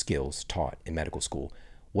having those skills taught in medical school.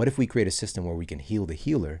 What if we create a system where we can heal the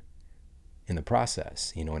healer in the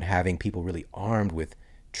process, and having people really armed with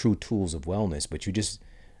true tools of wellness? But you just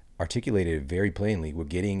articulated it very plainly. We're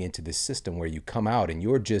getting into this system where you come out and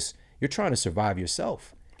you're trying to survive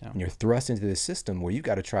yourself. Yeah. And you're thrust into this system where you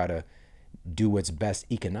got to try to do what's best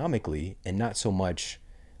economically and not so much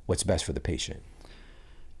what's best for the patient.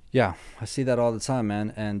 Yeah, I see that all the time,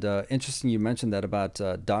 man. And interesting you mentioned that about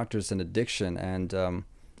doctors and addiction. And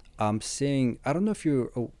I'm seeing, I don't know if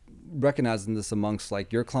you're recognizing this amongst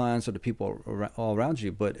like your clients or the people all around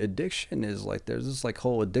you, but addiction is like, there's this like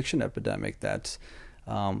whole addiction epidemic that's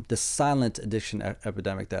the silent addiction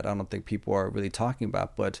epidemic that I don't think people are really talking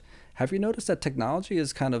about. But have you noticed that technology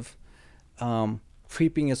is kind of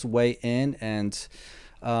creeping its way in? And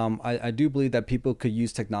I do believe that people could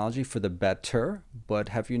use technology for the better, but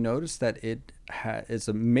have you noticed that it is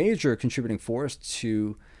a major contributing force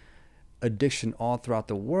to addiction all throughout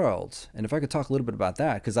the world? And if I could talk a little bit about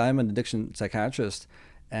that, because I am an addiction psychiatrist,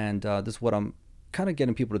 and this is what I'm kind of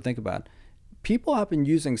getting people to think about. People have been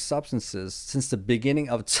using substances since the beginning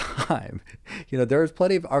of time. There is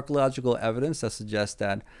plenty of archaeological evidence that suggests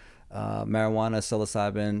that marijuana,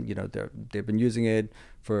 psilocybin, they've been using it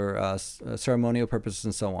for ceremonial purposes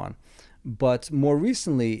and so on. But more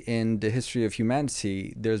recently in the history of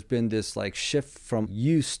humanity, there's been this like shift from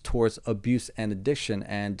use towards abuse and addiction.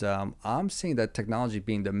 And I'm seeing that technology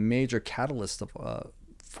being the major catalyst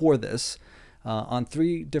for this on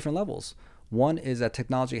 3 different levels. One is that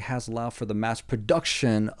technology has allowed for the mass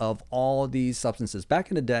production of all these substances.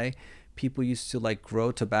 Back in the day, people used to like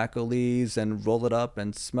grow tobacco leaves and roll it up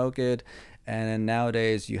and smoke it. And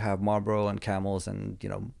nowadays you have Marlboro and Camels and,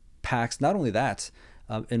 packs. Not only that,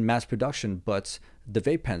 in mass production, but the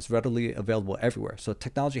vape pens readily available everywhere. So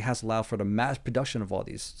technology has allowed for the mass production of all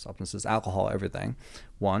these substances, alcohol, everything.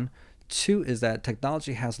 1. 2 is that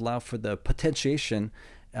technology has allowed for the potentiation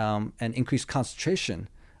and increased concentration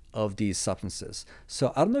of these substances.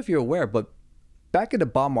 So I don't know if you're aware, but back in the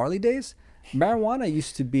Bob Marley days, marijuana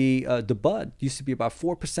used to be, the bud used to be about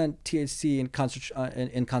 4% THC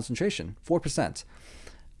in concentration,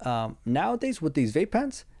 4%. Nowadays with these vape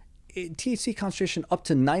pens, THC concentration up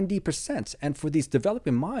to 90%. And for these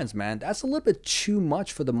developing minds, man, that's a little bit too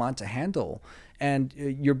much for the mind to handle. And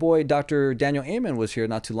your boy, Dr. Daniel Amen, was here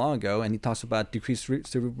not too long ago, and he talks about decreased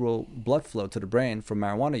cerebral blood flow to the brain from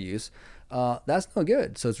marijuana use. That's no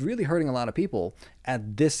good. So it's really hurting a lot of people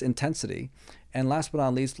at this intensity. And last but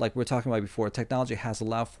not least, like we were talking about before, technology has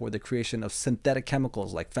allowed for the creation of synthetic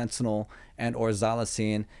chemicals like fentanyl and or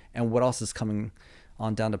xylazine, and what else is coming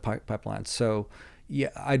on down the pipeline. So yeah,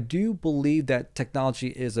 I do believe that technology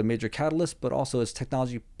is a major catalyst, but also it's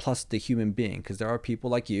technology plus the human being, because there are people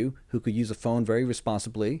like you who could use a phone very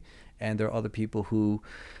responsibly, and there are other people who,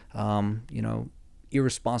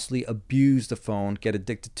 irresponsibly abuse the phone, get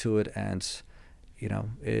addicted to it, and,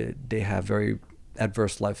 they have very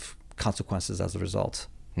adverse life consequences as a result.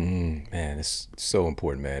 Man, it's so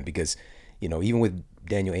important, man, because, even with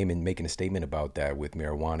Daniel Amen making a statement about that with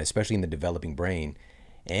marijuana, especially in the developing brain,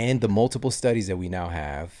 and the multiple studies that we now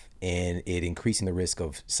have, and it increasing the risk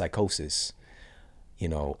of psychosis.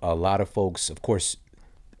 A lot of folks, of course,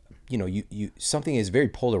 you something is very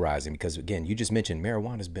polarizing, because again, you just mentioned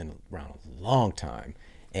marijuana has been around a long time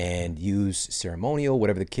and used ceremonial,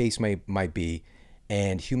 whatever the case might be.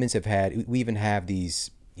 And humans we even have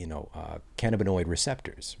these, cannabinoid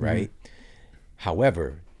receptors, right? Mm-hmm.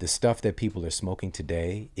 However, the stuff that people are smoking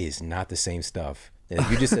today is not the same stuff.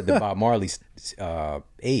 You just said the Bob Marley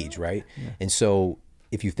age, right? Yeah. And so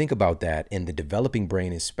if you think about that, in the developing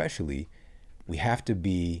brain especially, we have to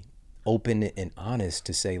be open and honest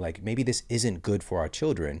to say, like, maybe this isn't good for our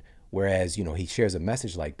children. Whereas, he shares a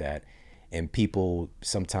message like that, and people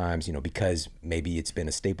sometimes, because maybe it's been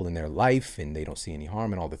a staple in their life and they don't see any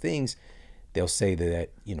harm in all the things, they'll say that,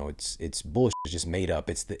 it's bullshit, it's just made up.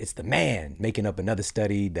 It's the man making up another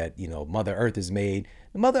study that, Mother Earth has made.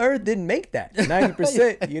 Mother Earth didn't make that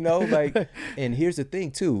 90%, and here's the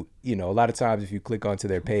thing too, a lot of times if you click onto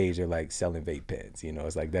their page, they're like selling vape pens,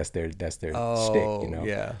 it's like that's their shtick,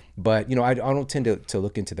 Yeah. But, I don't tend to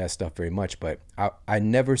look into that stuff very much, but I've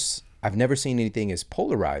never seen anything as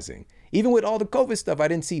polarizing. Even with all the COVID stuff, I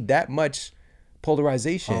didn't see that much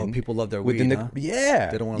polarization. Oh, people love their weed, huh?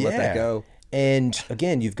 Yeah. They don't want to let that go. And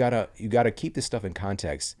again, you gotta keep this stuff in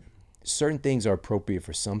context. Certain things are appropriate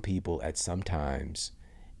for some people at some times,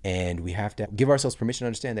 and we have to give ourselves permission to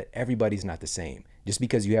understand that everybody's not the same. Just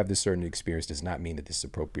because you have this certain experience does not mean that this is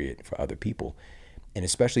appropriate for other people. And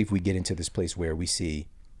especially if we get into this place where we see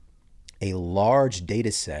a large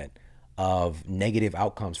data set of negative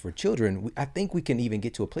outcomes for children, I think we can even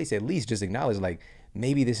get to a place, at least just acknowledge, like,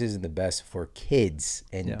 maybe this isn't the best for kids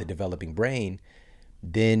and the developing brain.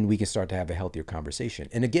 Then we can start to have a healthier conversation.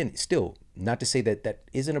 And again, still, not to say that that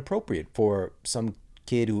isn't appropriate for some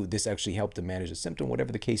kid who this actually helped to manage a symptom,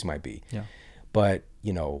 whatever the case might be. Yeah. But,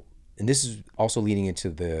 and this is also leading into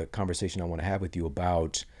the conversation I want to have with you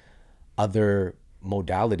about other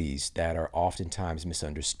modalities that are oftentimes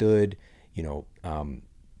misunderstood.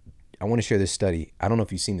 I want to share this study. I don't know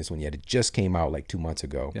if you've seen this one yet. It just came out like 2 months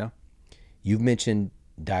ago. Yeah. You've mentioned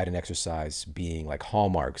diet and exercise being like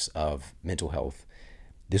hallmarks of mental health.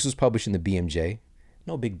 This was published in the BMJ.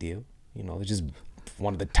 No big deal. It's just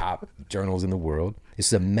one of the top journals in the world.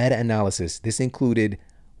 It's a meta-analysis. This included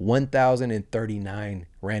 1,039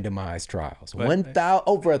 randomized trials.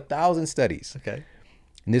 Over 1,000 studies. Okay.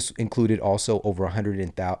 And this included also over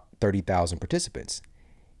 130,000 participants.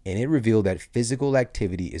 And it revealed that physical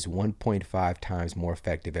activity is 1.5 times more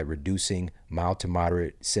effective at reducing mild to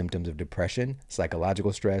moderate symptoms of depression,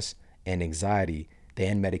 psychological stress, and anxiety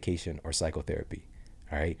than medication or psychotherapy.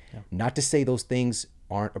 All right. Yeah. Not to say those things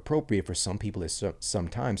aren't appropriate for some people at some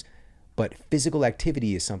times, but physical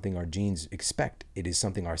activity is something our genes expect. It is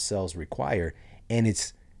something our cells require. And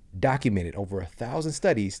it's documented over 1,000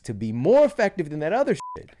 studies to be more effective than that other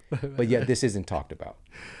shit. But yet this isn't talked about.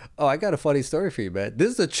 Oh, I got a funny story for you, man.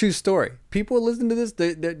 This is a true story. People listening to this,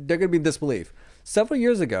 they're going to be in disbelief. Several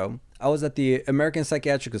years ago, I was at the American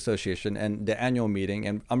Psychiatric Association and the annual meeting,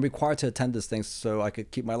 and I'm required to attend this thing so I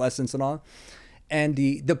could keep my license and all. And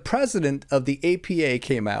the president of the APA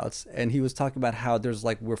came out, and he was talking about how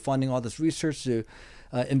we're funding all this research to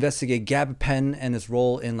investigate gabapentin and its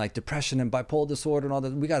role in like depression and bipolar disorder and all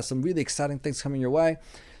that. We got some really exciting things coming your way.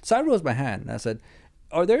 So I rose my hand and I said,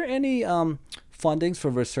 are there any fundings for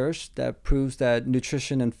research that proves that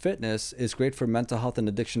nutrition and fitness is great for mental health and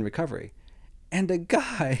addiction recovery? And the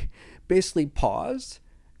guy basically paused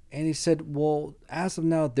and he said, well, as of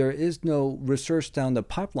now, there is no research down the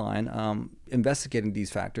pipeline investigating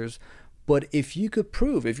these factors. But if you could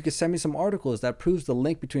send me some articles that proves the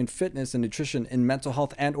link between fitness and nutrition in mental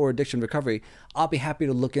health and or addiction recovery, I'll be happy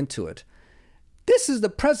to look into it. This is the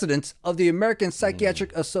president of the American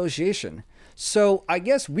Psychiatric Association. So I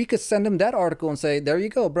guess we could send him that article and say, there you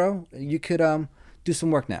go, bro. You could do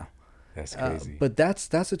some work now. That's crazy. But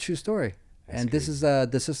that's a true story. That's crazy. This is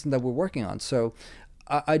the system that we're working on. So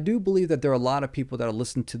I do believe that there are a lot of people that are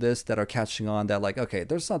listening to this that are catching on that like, okay,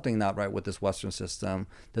 there's something not right with this Western system.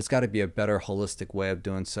 There's got to be a better holistic way of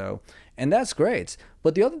doing so. And that's great.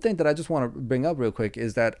 But the other thing that I just want to bring up real quick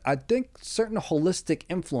is that I think certain holistic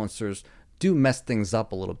influencers do mess things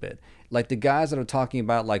up a little bit. Like the guys that are talking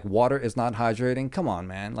about like water is not hydrating. Come on,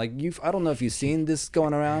 man. Like I don't know if you've seen this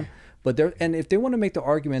going around, but if they want to make the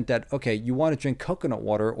argument that, okay, you want to drink coconut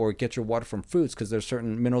water or get your water from fruits because there's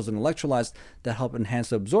certain minerals and electrolytes that help enhance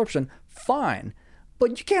the absorption, fine.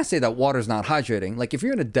 But you can't say that water is not hydrating. Like if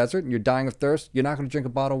you're in a desert and you're dying of thirst, you're not going to drink a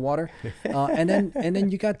bottle of water. And then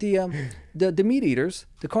you got the meat eaters,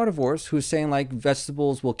 the carnivores, who's saying like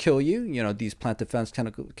vegetables will kill you. You know, these plant defense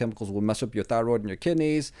chemicals will mess up your thyroid and your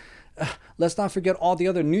kidneys. Let's not forget all the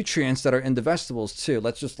other nutrients that are in the vegetables too.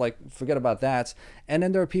 Let's just like forget about that. And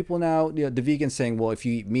then there are people now, the vegans saying, well, if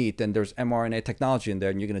you eat meat, then there's mRNA technology in there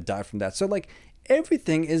and you're going to die from that. So like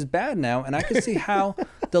everything is bad now. And I can see how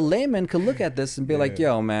the layman could look at this and be like,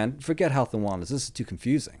 yo, man, forget health and wellness. This is too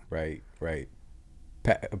confusing. Right.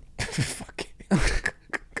 Fuck.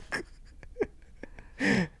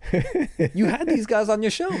 You had these guys on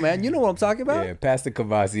your show, man. You know what I'm talking about. Yeah, Pastor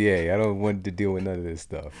Cavassier. I don't want to deal with none of this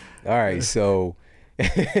stuff. All right, so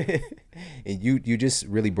and you just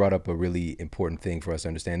really brought up a really important thing for us to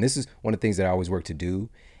understand. This is one of the things that I always work to do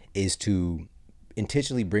is to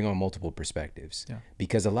intentionally bring on multiple perspectives.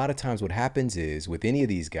 Because a lot of times what happens is with any of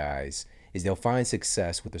these guys is they'll find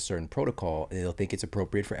success with a certain protocol and they'll think it's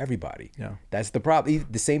appropriate for everybody. That's the problem.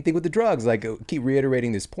 The same thing with the drugs. Like, I keep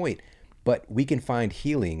reiterating this point, but we can find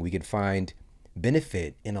healing, we can find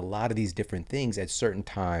benefit in a lot of these different things at certain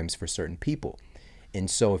times for certain people. And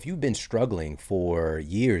so if you've been struggling for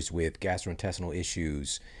years with gastrointestinal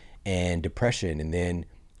issues and depression, and then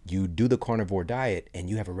you do the carnivore diet and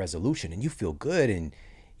you have a resolution and you feel good and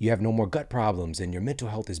you have no more gut problems and your mental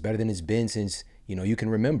health is better than it's been since, you can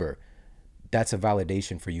remember, that's a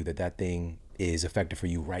validation for you that that thing is effective for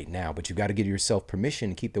you right now. But you've got to give yourself permission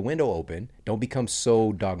to keep the window open. Don't become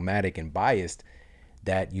so dogmatic and biased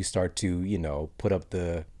that you start to, put up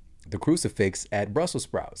the crucifix at Brussels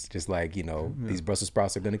sprouts. Just like, these Brussels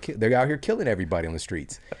sprouts are going to kill. They're out here killing everybody on the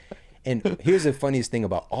streets. And here's the funniest thing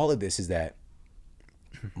about all of this is that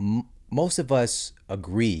most of us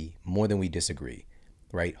agree more than we disagree,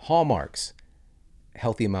 right? Hallmarks: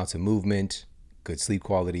 healthy amounts of movement, good sleep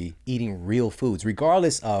quality, eating real foods,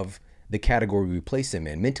 regardless of the category we place them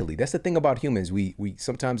in mentally. That's the thing about humans. We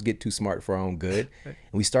sometimes get too smart for our own good, and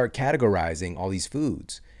we start categorizing all these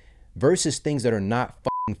foods versus things that are not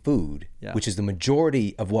food, which is the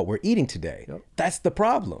majority of what we're eating today. That's the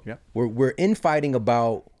problem. We're infighting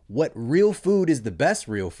about what real food is the best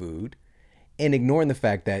real food and ignoring the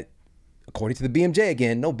fact that, according to the BMJ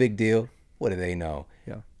again, no big deal. What do they know?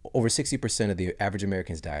 Over 60% of the average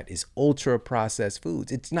American's diet is ultra processed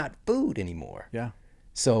foods. It's not food anymore.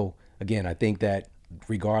 So again, I think that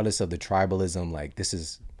regardless of the tribalism, like this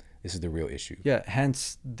is the real issue.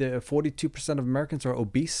 Hence the 42% of Americans are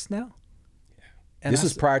obese now. And this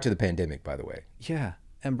was prior to the pandemic, by the way.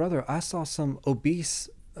 And brother, I saw some obese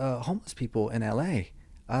homeless people in LA.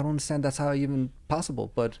 I don't understand that's how even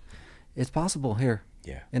possible, but it's possible here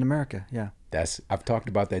in America. I've talked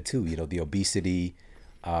about that too. The obesity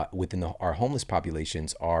within our homeless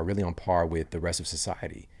populations are really on par with the rest of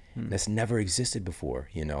society. That's never existed before.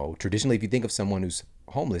 Traditionally, if you think of someone who's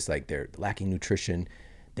homeless, like they're lacking nutrition,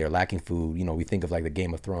 they're lacking food. We think of like the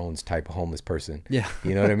Game of Thrones type of homeless person. You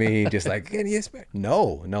know what I mean? Just like,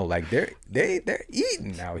 no, like they're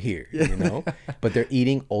eating out here, but they're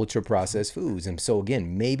eating ultra processed foods. And so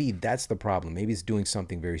again, maybe that's the problem. Maybe it's doing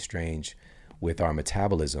something very strange with our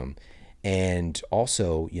metabolism. And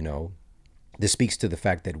also, this speaks to the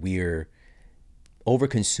fact that we're over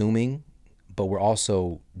consuming, but we're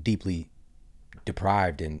also deeply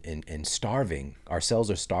deprived and starving. Our cells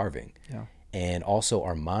are starving. And also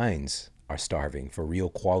our minds are starving for real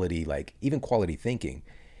quality, like even quality thinking.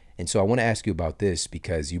 And so I want to ask you about this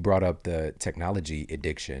because you brought up the technology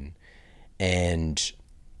addiction, and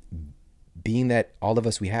being that all of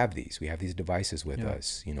us, we have these devices with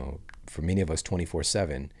us, for many of us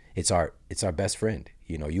 24/7, it's our best friend.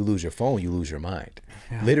 You lose your phone, you lose your mind,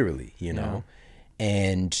 literally,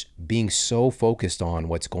 and being so focused on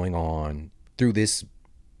what's going on through this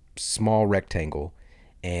small rectangle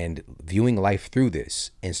and viewing life through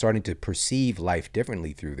this and starting to perceive life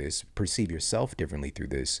differently through this, perceive yourself differently through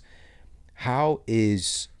this. How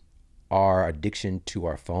is our addiction to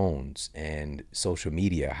our phones and social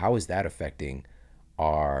media, how is that affecting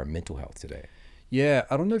our mental health today? I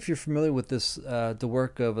don't know if you're familiar with this, the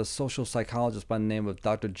work of a social psychologist by the name of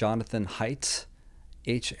Dr. Jonathan Haidt,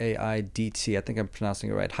 Haidt. I think I'm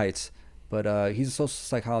pronouncing it right, Haidt. But he's a social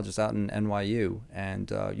psychologist out in NYU, and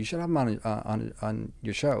you should have him on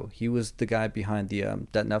your show. He was the guy behind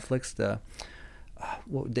that Netflix.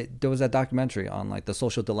 There was that documentary on like the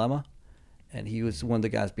social dilemma, and he was one of the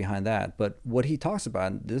guys behind that. But what he talks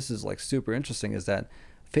about, and this is like super interesting, is that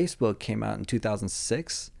Facebook came out in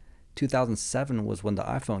 2006. 2007 was when the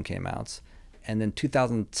iPhone came out, and then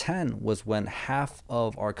 2010 was when half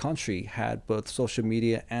of our country had both social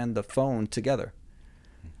media and the phone together.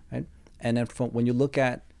 And then when you look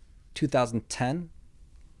at 2010,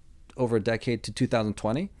 over a decade to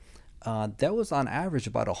 2020, there was on average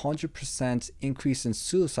about 100% increase in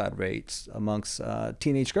suicide rates amongst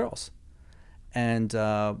teenage girls. And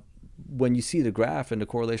when you see the graph and the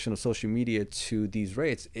correlation of social media to these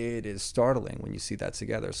rates, it is startling when you see that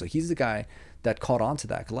together. So he's the guy that caught on to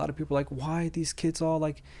that. A lot of people are like, why are these kids all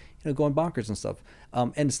like, going bonkers and stuff?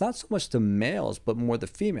 And it's not so much the males, but more the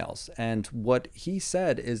females. And what he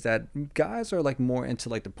said is that guys are like more into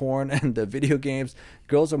like the porn and the video games.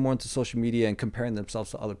 Girls are more into social media and comparing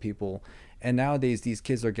themselves to other people. And nowadays, these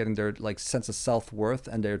kids are getting their like sense of self-worth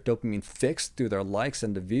and their dopamine fixed through their likes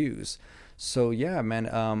and the views. So yeah, man.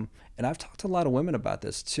 And I've talked to a lot of women about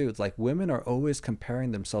this too. It's like women are always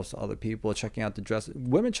comparing themselves to other people, checking out the dress.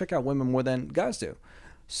 Women check out women more than guys do.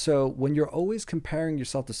 So when you're always comparing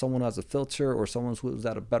yourself to someone who has a filter or someone who's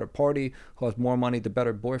at a better party, who has more money, the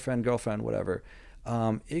better boyfriend, girlfriend, whatever,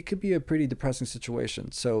 it could be a pretty depressing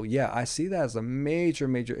situation. So yeah, I see that as a major,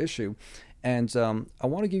 major issue. And I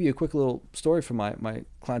want to give you a quick little story from my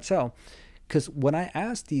clientele, because when I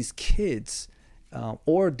ask these kids,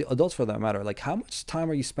 or the adults for that matter, like how much time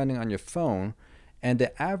are you spending on your phone? And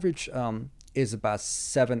the average is about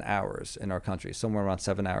 7 hours in our country, somewhere around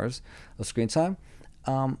 7 hours of screen time.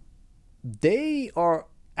 My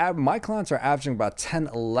clients are averaging about 10,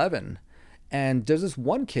 11. And there's this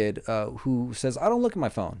one kid who says, I don't look at my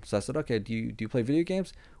phone. So I said, okay, do you play video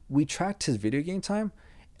games? We tracked his video game time.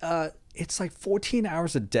 It's like 14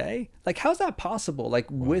 hours a day. Like, how's that possible? Like,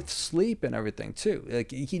 with sleep and everything too.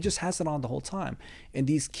 Like, he just has it on the whole time. And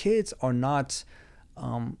these kids are not,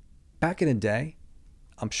 back in the day,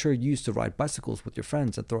 I'm sure you used to ride bicycles with your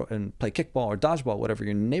friends and play kickball or dodgeball, whatever, in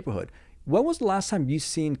your neighborhood. When was the last time you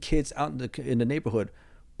seen kids out in the neighborhood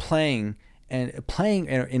playing and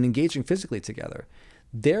engaging physically together?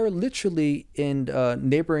 They're literally in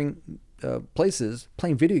neighboring places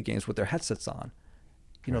playing video games with their headsets on.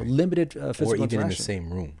 Limited physical or even interaction. in the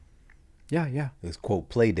same room. Yeah. It's quote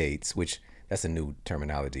play dates, which that's a new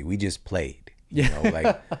terminology. We just played. Yeah.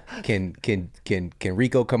 Like can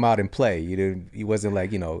Rico come out and play? He wasn't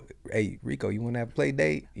like, hey Rico, you want to have a play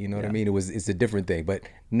date? You know what I mean? It's a different thing. But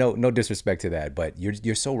no disrespect to that. But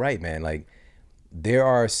you're so right, man. Like there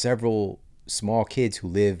are several small kids who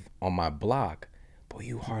live on my block, but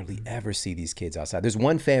you hardly ever see these kids outside. There's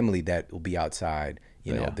one family that will be outside,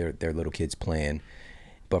 their little kids playing.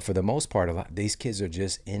 But for the most part, these kids are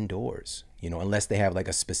just indoors, unless they have like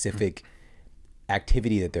a specific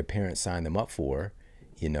activity that their parents signed them up for,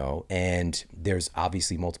 and there's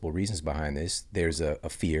obviously multiple reasons behind this. There's a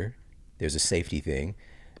fear, there's a safety thing.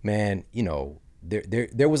 Man,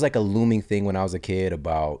 there was like a looming thing when I was a kid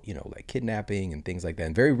about, like kidnapping and things like that,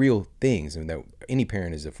 and very real things and that any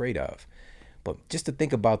parent is afraid of. But just to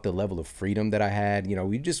think about the level of freedom that I had,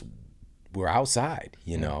 we're outside,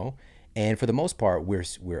 and for the most part, we're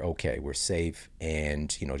okay, we're safe, and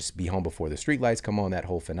just be home before the street lights come on. That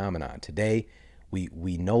whole phenomenon. Today,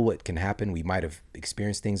 we know what can happen. We might have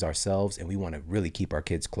experienced things ourselves, and we want to really keep our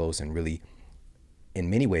kids close and really, in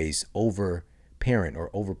many ways, over parent or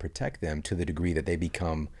overprotect them to the degree that they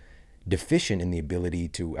become deficient in the ability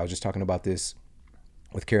to. I was just talking about this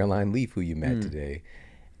with Caroline Leaf, who you met today,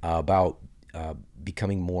 about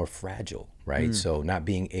becoming more fragile, right? So not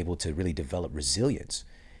being able to really develop resilience.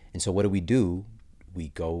 And so what do? We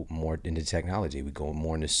go more into technology. We go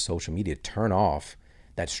more into social media, turn off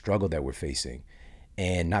that struggle that we're facing,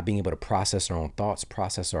 and not being able to process our own thoughts,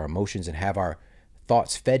 process our emotions, and have our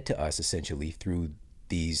thoughts fed to us essentially through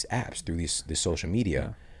these apps, through this social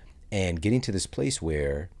media, and getting to this place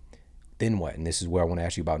where then what? And this is where I want to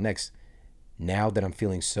ask you about next. Now that I'm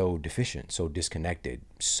feeling so deficient, so disconnected,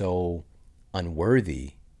 so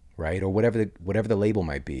unworthy, right? Or whatever the label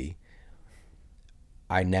might be,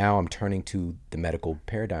 I'm turning to the medical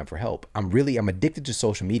paradigm for help. I'm addicted to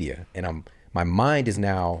social media, and my mind is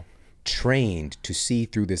now trained to see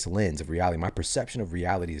through this lens of reality. My perception of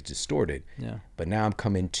reality is distorted. Yeah. But now I'm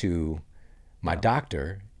coming to my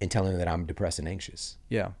doctor and telling them that I'm depressed and anxious.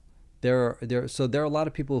 Yeah. There are a lot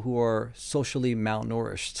of people who are socially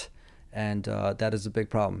malnourished, and that is a big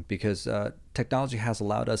problem because technology has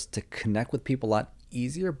allowed us to connect with people a lot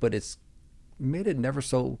easier, but it's made it never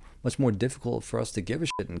so much more difficult for us to give a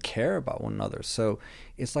shit and care about one another. So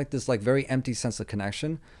it's like this very empty sense of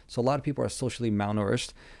connection. So a lot of people are socially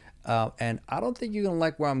malnourished. And I don't think you're going to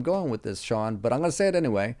like where I'm going with this, Sean, but I'm going to say it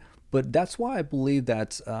anyway. But that's why I believe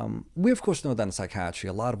that we, of course, know that in psychiatry,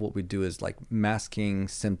 a lot of what we do is like masking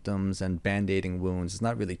symptoms and band-aiding wounds. It's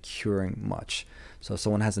not really curing much. So if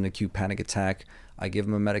someone has an acute panic attack, I give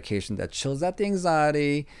them a medication that chills out the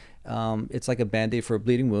anxiety. It's like a band-aid for a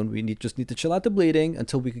bleeding wound. We just need to chill out the bleeding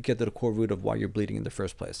until we could get to the core root of why you're bleeding in the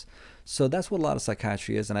first place. So that's what a lot of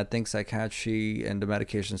psychiatry is. And I think psychiatry and the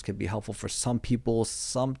medications can be helpful for some people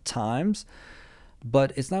sometimes,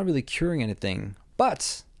 but it's not really curing anything.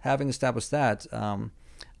 But having established that,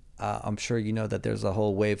 I'm sure you know that there's a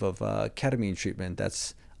whole wave of ketamine treatment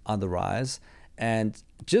that's on the rise. And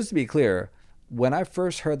just to be clear, when I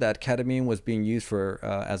first heard that ketamine was being used for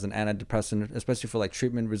as an antidepressant, especially for like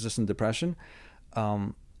treatment-resistant depression,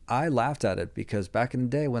 I laughed at it because back in the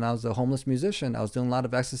day when I was a homeless musician, I was doing a lot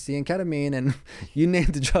of ecstasy and ketamine, and you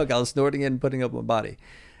named the drug, I was snorting it and putting it up my body.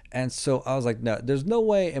 And so I was like, no, there's no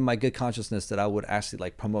way in my good consciousness that I would actually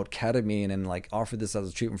like promote ketamine and like offer this as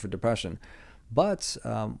a treatment for depression. But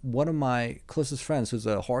one of my closest friends, who's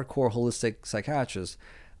a hardcore holistic psychiatrist,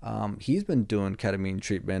 He's been doing ketamine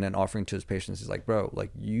treatment and offering to his patients. He's like, bro,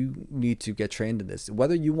 like you need to get trained in this.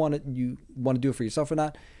 Whether you want to do it for yourself or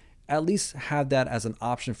not, at least have that as an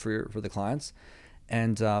option for the clients.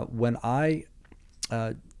 And when I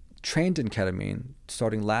trained in ketamine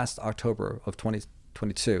starting last October of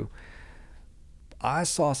 2022, I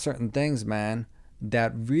saw certain things, man,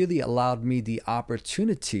 that really allowed me the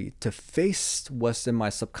opportunity to face what's in my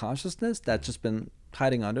subconsciousness that's just been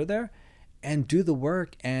hiding under there and do the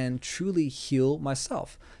work and truly heal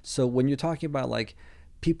myself. So when you're talking about like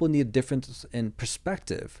people need a difference in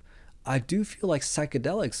perspective, I do feel like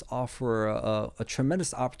psychedelics offer a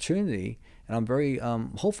tremendous opportunity, and I'm very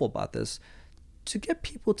hopeful about this, to get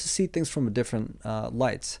people to see things from a different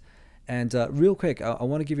lights. And real quick, I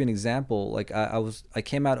want to give you an example. Like I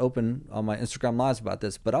came out open on my Instagram lives about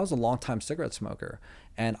this, but I was a long-time cigarette smoker,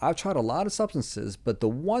 and I've tried a lot of substances, but the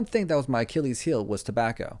one thing that was my Achilles heel was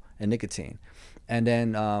tobacco and nicotine. And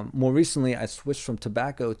then more recently, I switched from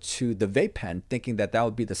tobacco to the vape pen, thinking that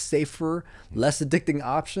would be the safer, less addicting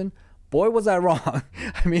option. Boy, was I wrong.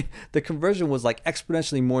 I mean, the conversion was like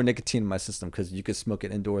exponentially more nicotine in my system because you could smoke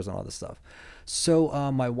it indoors and all this stuff.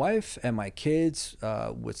 So my wife and my kids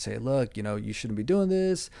would say, look, you shouldn't be doing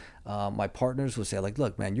this. My partners would say, like,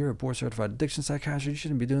 look, man, you're a board certified addiction psychiatrist. You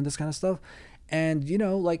shouldn't be doing this kind of stuff. And,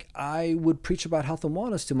 like I would preach about health and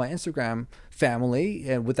wellness to my Instagram family,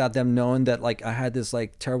 and without them knowing that like I had this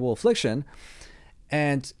like terrible affliction.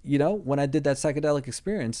 And, when I did that psychedelic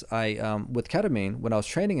experience, I with ketamine, when I was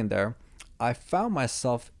training in there, I found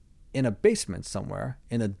myself in a basement somewhere,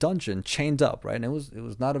 in a dungeon, chained up, right? And it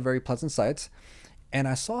was not a very pleasant sight. And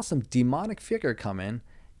I saw some demonic figure come in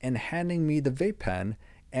and handing me the vape pen.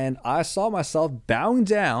 And I saw myself bowing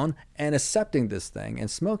down and accepting this thing and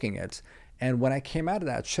smoking it. And when I came out of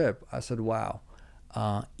that trip, I said, wow,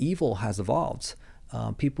 evil has evolved.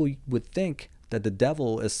 People would think that the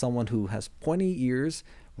devil is someone who has pointy ears,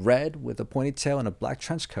 red with a pointy tail and a black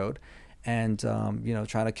trench coat, and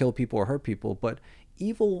trying to kill people or hurt people. But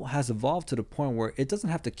evil has evolved to the point where it doesn't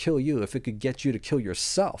have to kill you if it could get you to kill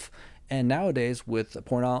yourself. And nowadays with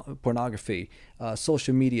pornography,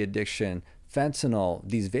 social media addiction, fentanyl,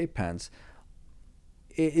 these vape pens,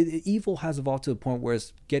 evil has evolved to the point where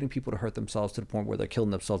it's getting people to hurt themselves, to the point where they're killing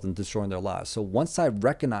themselves and destroying their lives. So once I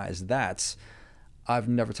recognized that, I've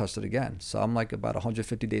never touched it again. So I'm like about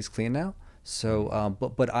 150 days clean now. So,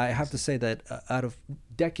 but I have to say that out of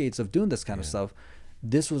decades of doing this kind of stuff,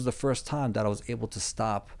 this was the first time that I was able to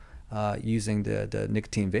stop using the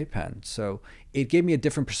nicotine vape pen. So it gave me a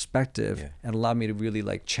different perspective and allowed me to really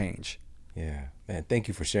like change. Yeah, man, thank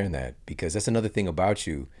you for sharing that, because that's another thing about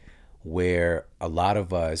you where a lot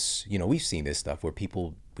of us, we've seen this stuff where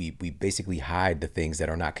people, we basically hide the things that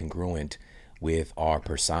are not congruent with our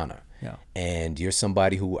persona. Yeah. And you're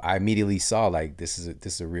somebody who I immediately saw like this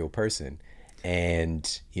is a real person. And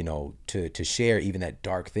to share even that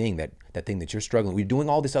dark thing, that thing that you're struggling, we're doing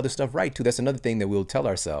all this other stuff right too. That's another thing that we'll tell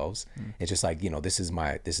ourselves. It's just like, this is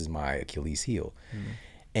my Achilles heel.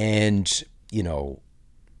 And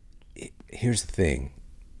here's the thing,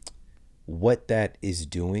 what that is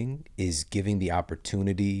doing is giving the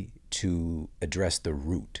opportunity to address the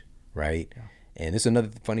root, right? And this is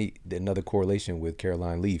another correlation with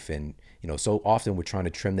Caroline Leaf. And, so often we're trying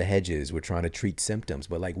to trim the hedges, we're trying to treat symptoms,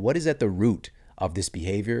 but like, what is at the root of this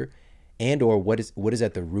behavior, and or what is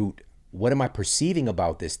at the root? What am I perceiving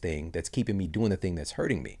about this thing that's keeping me doing the thing that's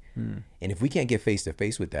hurting me? And if we can't get face to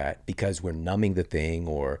face with that because we're numbing the thing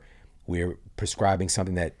or we're prescribing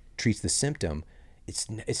something that treats the symptom, it's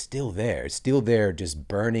still there. It's still there, just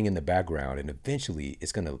burning in the background, and eventually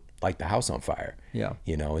it's gonna light the house on fire. Yeah.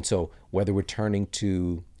 And so whether we're turning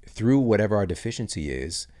to through whatever our deficiency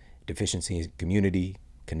is, deficiency in community,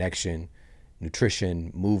 connection,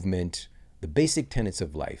 nutrition, movement, the basic tenets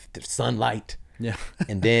of life, the sunlight. Yeah.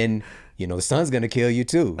 And then, the sun's going to kill you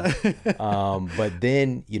too. But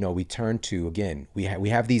then, we turn to, again, we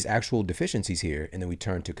have these actual deficiencies here, and then we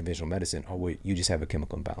turn to conventional medicine. Oh, wait, you just have a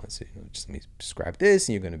chemical imbalance. Just let me prescribe this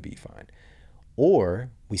and you're going to be fine.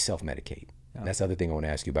 Or we self-medicate. Yeah. That's the other thing I want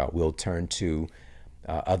to ask you about. We'll turn to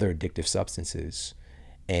other addictive substances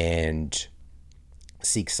and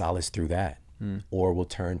seek solace through that. Or we'll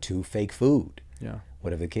turn to fake food,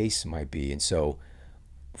 whatever the case might be. And so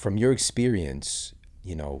from your experience,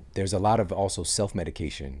 there's a lot of also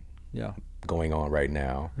self-medication going on right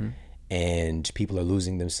now, and people are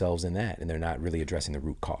losing themselves in that, and they're not really addressing the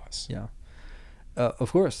root cause. Yeah,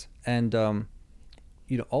 of course. And,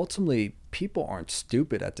 ultimately people aren't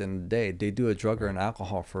stupid at the end of the day. They do a drug or an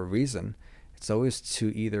alcohol for a reason. It's always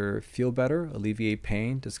to either feel better, alleviate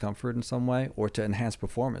pain, discomfort in some way, or to enhance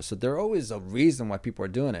performance. So there's always a reason why people are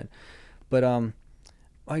doing it. But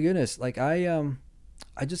my goodness, like I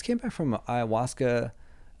just came back from an ayahuasca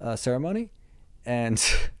ceremony, and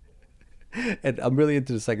and I'm really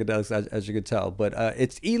into the psychedelics, as you can tell. But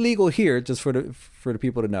it's illegal here, just for the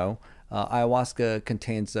people to know. Ayahuasca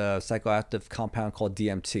contains a psychoactive compound called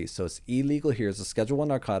DMT, so it's illegal here. It's a Schedule I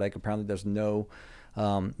narcotic. Apparently, there's no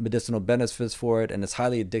medicinal benefits for it, and it's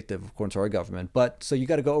highly addictive, according to our government. But so you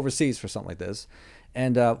got to go overseas for something like this.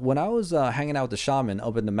 And when I was hanging out with the shaman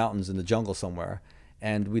up in the mountains in the jungle somewhere,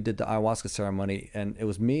 and we did the ayahuasca ceremony, and it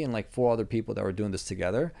was me and like 4 other people that were doing this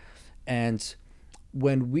together. And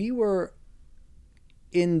when we were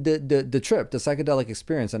in the trip, the psychedelic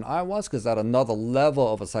experience, and ayahuasca is at another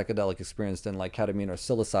level of a psychedelic experience than like ketamine or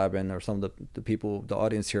psilocybin, or some of the people, the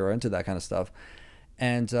audience here are into that kind of stuff.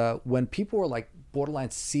 And when people were like borderline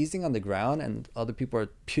seizing on the ground and other people are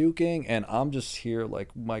puking, and I'm just here like,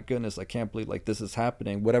 my goodness, I can't believe like this is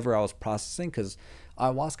happening, whatever I was processing, because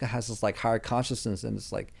ayahuasca has this like higher consciousness, and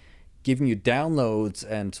it's like giving you downloads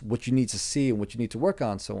and what you need to see and what you need to work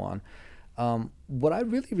on, so on. What I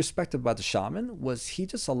really respected about the shaman was he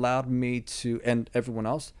just allowed me to, and everyone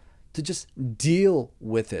else, to just deal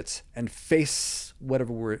with it and face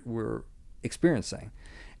whatever we're experiencing.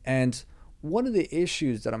 And one of the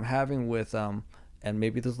issues that I'm having with, and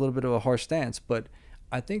maybe there's a little bit of a harsh stance, but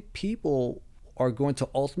I think people are going to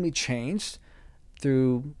ultimately change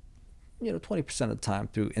through, 20% of the time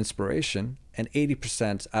through inspiration, and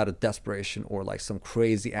 80% out of desperation or like some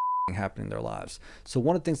crazy happening in their lives. So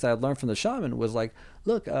one of the things that I learned from the shaman was like,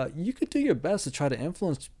 look, you could do your best to try to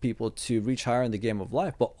influence people to reach higher in the game of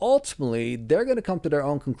life, but ultimately they're going to come to their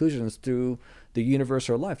own conclusions through the universe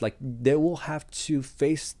or life. Like they will have to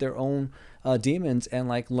face their own demons and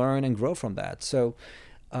like learn and grow from that. So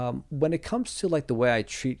when it comes to like the way I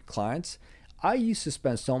treat clients, I used to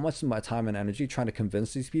spend so much of my time and energy trying to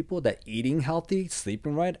convince these people that eating healthy,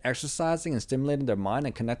 sleeping right, exercising, and stimulating their mind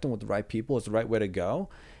and connecting with the right people is the right way to go.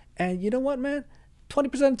 And you know what, man? 20%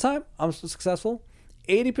 of the time, I'm successful.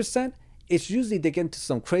 80%, it's usually they get into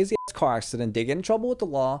some crazy ass car accident, they get in trouble with the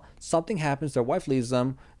law, something happens, their wife leaves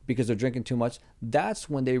them because they're drinking too much. That's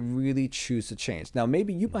when they really choose to change. Now,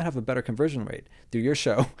 maybe you might have a better conversion rate through your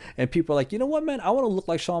show, and people are like, you know what, man? I want to look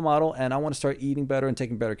like Shawn Model, and I want to start eating better and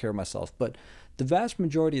taking better care of myself. But the vast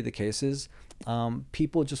majority of the cases,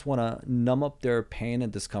 people just want to numb up their pain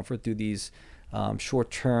and discomfort through these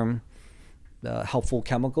short-term helpful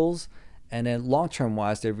chemicals, and then long-term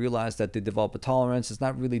wise they realize that they develop a tolerance. It's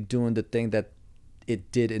not really doing the thing that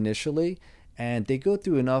it did initially, and they go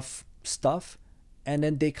through enough stuff, and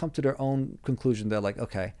then they come to their own conclusion. They're like,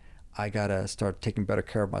 okay, I gotta start taking better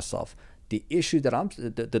care of myself. The issue that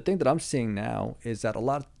the thing that I'm seeing now is that a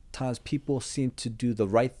lot of times people seem to do the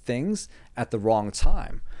right things at the wrong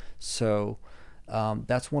time. So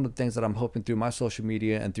that's one of the things that I'm hoping through my social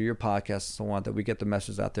media and through your podcast and so on, that we get the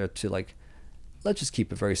message out there to like, let's just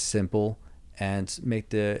keep it very simple and make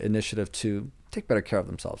the initiative to take better care of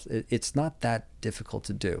themselves. It's not that difficult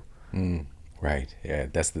to do. Right. Yeah,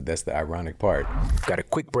 that's the ironic part. Got a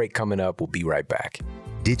quick break coming up. We'll be right back.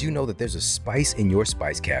 Did you know that there's a spice in your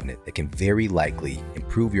spice cabinet that can very likely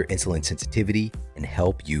improve your insulin sensitivity and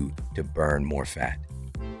help you to burn more fat?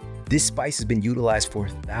 This spice has been utilized for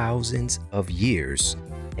thousands of years,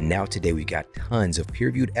 and now today we got tons of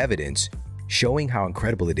peer-reviewed evidence showing how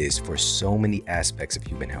incredible it is for so many aspects of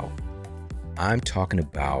human health. I'm talking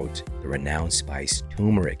about the renowned spice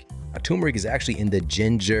turmeric. Now, turmeric is actually in the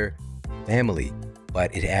ginger family,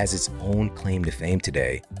 but it has its own claim to fame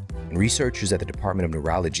today. And researchers at the Department of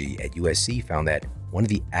Neurology at USC found that one of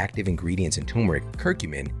the active ingredients in turmeric,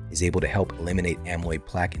 curcumin, is able to help eliminate amyloid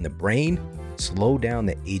plaque in the brain, slow down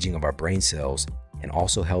the aging of our brain cells, and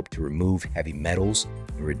also help to remove heavy metals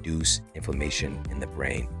and reduce inflammation in the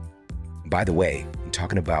brain. By the way, in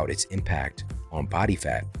talking about its impact on body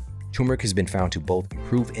fat, turmeric has been found to both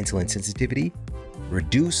improve insulin sensitivity,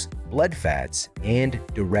 reduce blood fats, and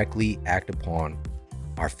directly act upon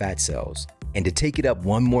our fat cells. And to take it up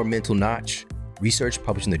one more mental notch, research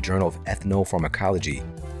published in the Journal of Ethnopharmacology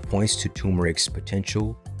points to turmeric's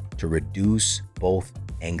potential to reduce both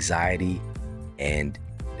anxiety and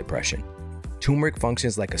depression. Turmeric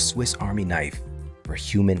functions like a Swiss Army knife for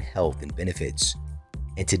human health and benefits.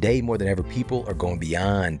 And today, more than ever, people are going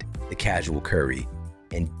beyond the casual curry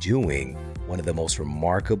and doing one of the most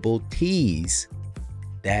remarkable teas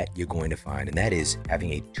that you're going to find, and that is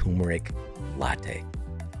having a turmeric latte.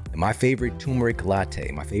 And my favorite turmeric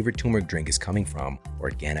latte, my favorite turmeric drink is coming from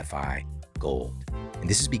Organifi Gold. And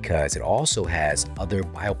this is because it also has other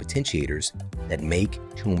biopotentiators that make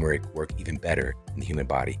turmeric work even better in the human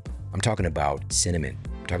body. I'm talking about cinnamon,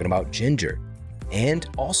 I'm talking about ginger, And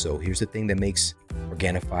also, here's the thing that makes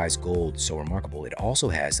Organifi's Gold so remarkable. It also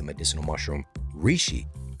has the medicinal mushroom reishi,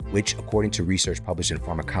 which, according to research published in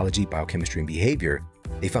Pharmacology, Biochemistry, and Behavior,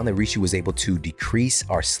 they found that reishi was able to decrease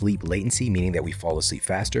our sleep latency, meaning that we fall asleep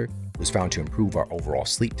faster, was found to improve our overall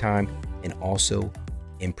sleep time, and also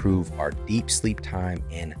improve our deep sleep time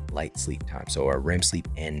and light sleep time. So our REM sleep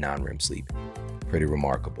and non-REM sleep. Pretty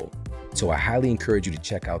remarkable. So I highly encourage you to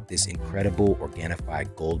check out this incredible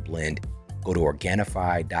Organifi Gold blend. Go to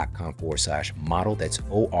Organifi.com/model. That's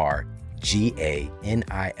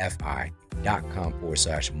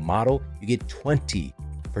ORGANIFI.com/model. You get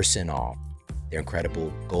 20% off their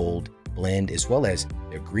incredible gold blend, as well as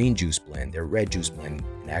their green juice blend, their red juice blend,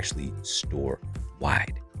 and actually store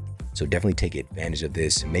wide. So definitely take advantage of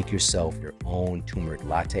this. Make yourself your own turmeric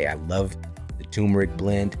latte. I love the turmeric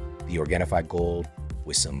blend, the Organifi Gold,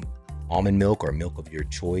 with some almond milk or milk of your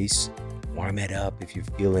choice. Warm it up if you're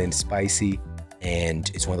feeling spicy. And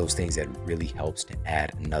it's one of those things that really helps to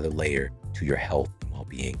add another layer to your health and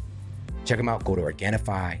well-being. Check them out. Go to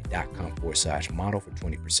Organifi.com/model for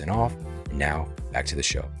 20% off. And now back to the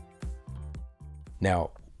show.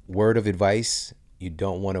 Now, word of advice, you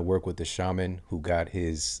don't want to work with the shaman who got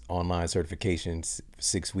his online certifications for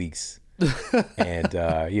 6 weeks. And,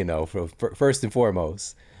 for first and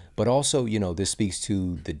foremost, but also, this speaks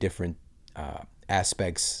to the different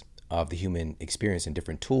aspects of the human experience and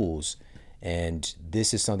different tools. And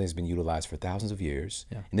this is something that's been utilized for thousands of years.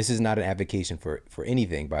 Yeah. And this is not an advocation for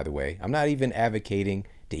anything, by the way. I'm not even advocating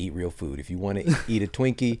to eat real food. If you want to eat a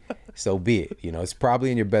Twinkie, so be it. It's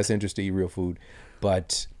probably in your best interest to eat real food.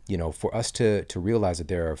 But, for us to realize that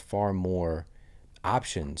there are far more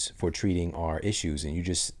options for treating our issues. And you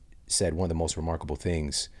just said one of the most remarkable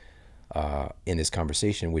things in this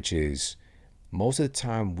conversation, which is most of the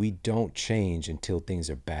time we don't change until things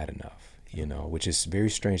are bad enough. Which is a very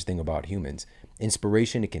strange thing about humans.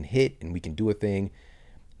 Inspiration, it can hit and we can do a thing.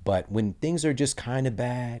 But when things are just kind of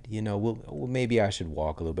bad, well, maybe I should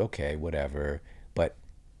walk a little bit. Okay, whatever. But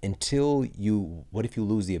what if you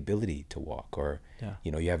lose the ability to walk, or,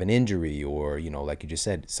 you have an injury, or, like you just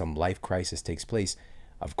said, some life crisis takes place.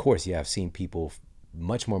 Of course, I've seen people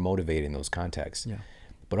much more motivated in those contexts. Yeah.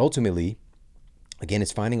 But ultimately, again,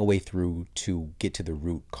 it's finding a way through to get to the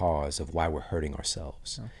root cause of why we're hurting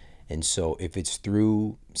ourselves. Yeah. And so if it's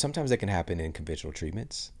through, sometimes that can happen in conventional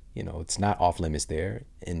treatments, it's not off limits there.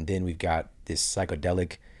 And then we've got this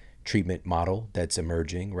psychedelic treatment model that's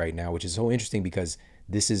emerging right now, which is so interesting because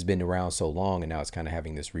this has been around so long and now it's kind of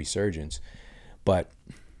having this resurgence. But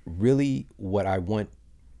really what I want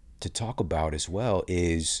to talk about as well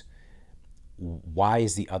is, why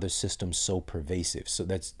is the other system so pervasive? So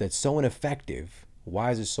that's so ineffective.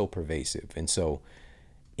 Why is it so pervasive? And so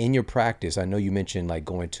in your practice, I know you mentioned like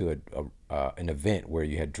going to an event where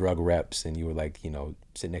you had drug reps and you were like,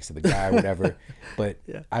 sitting next to the guy or whatever. But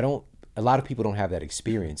yeah. A lot of people don't have that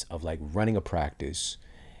experience of like running a practice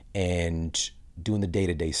and doing the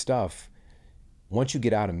day-to-day stuff. Once you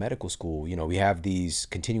get out of medical school, we have these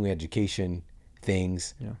continuing education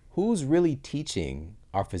things. Yeah. Who's really teaching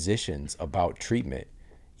our physicians about treatment?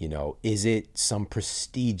 Is it some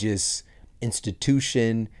prestigious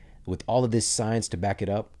institution with all of this science to back it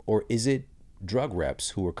up? Or is it drug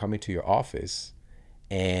reps who are coming to your office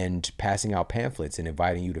and passing out pamphlets and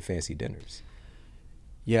inviting you to fancy dinners?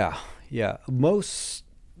 Yeah. Most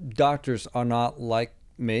doctors are not like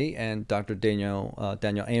me and Dr. Daniel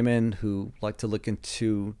Amen, who like to look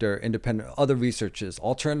into their independent other researches,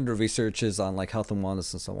 alternative researches on like health and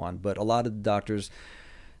wellness and so on. But a lot of the doctors,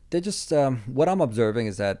 they just, what I'm observing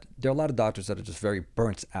is that there are a lot of doctors that are just very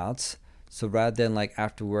burnt out. So rather than like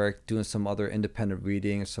after work doing some other independent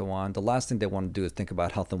reading and so on, the last thing they want to do is think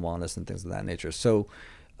about health and wellness and things of that nature. So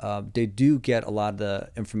they do get a lot of the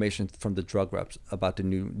information from the drug reps about the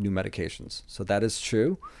new medications. So that is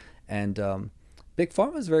true. And Big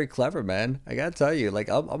Pharma is very clever, man. I gotta tell you, like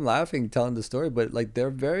I'm laughing telling the story, but like they're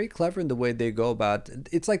very clever in the way they go about it.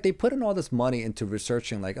 It's like they put in all this money into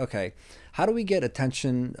researching, like, okay, how do we get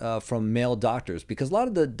attention from male doctors? Because a lot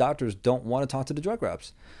of the doctors don't want to talk to the drug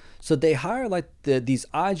reps. So they hire like these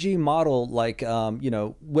IG model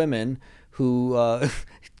women who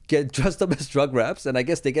get dressed up as drug reps, and I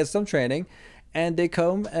guess they get some training, and they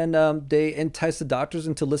come and they entice the doctors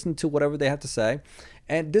into listening to whatever they have to say.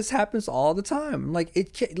 And this happens all the time. Like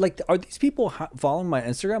are these people following my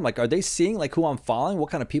Instagram? Like, are they seeing like who I'm following, what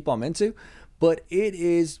kind of people I'm into? But it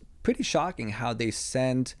is pretty shocking how they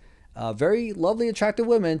send very lovely, attractive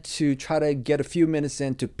women to try to get a few minutes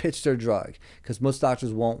in to pitch their drug, because most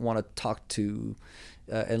doctors won't want to talk to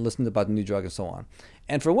and listen about the new drug and so on.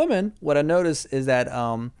 And for women, what I notice is that,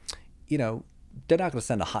 they're not going to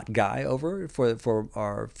send a hot guy over for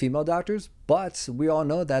our female doctors, but we all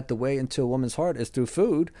know that the way into a woman's heart is through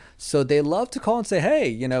food. So they love to call and say, hey,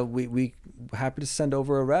 you know, we happy to send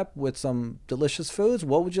over a rep with some delicious foods.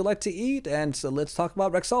 What would you like to eat? And so let's talk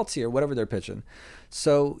about Rexalti or whatever they're pitching.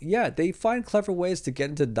 So yeah, they find clever ways to get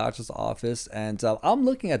into the doctor's office. And I'm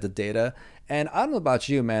looking at the data, and I don't know about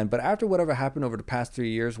you, man, but after whatever happened over the past 3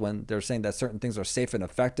 years when they're saying that certain things are safe and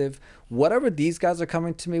effective, whatever these guys are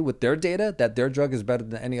coming to me with their data, that their drug is better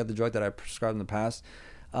than any other drug that I prescribed in the past,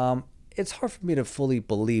 it's hard for me to fully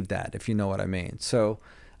believe that, if you know what I mean. So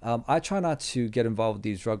I try not to get involved with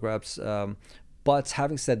these drug reps. But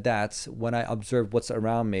having said that, when I observe what's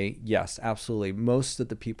around me, yes, absolutely. Most of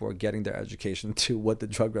the people are getting their education to what the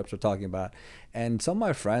drug reps are talking about. And some of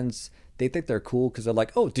my friends, they think they're cool because they're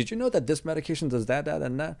like, oh, did you know that this medication does that,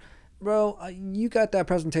 and that? Bro, you got that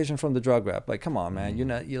presentation from the drug rep. Like, come on, man.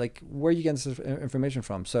 You're like, where are you getting this information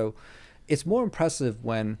from? So it's more impressive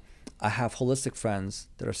when I have holistic friends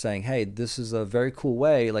that are saying, hey, this is a very cool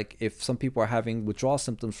way. Like if some people are having withdrawal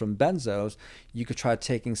symptoms from benzos, you could try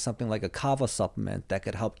taking something like a kava supplement that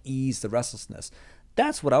could help ease the restlessness.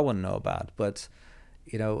 That's what I want to know about. But,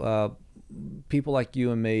 you know, people like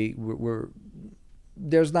you and me, we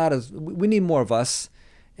need more of us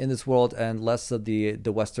in this world and less of the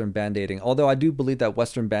Western band-aiding. Although I do believe that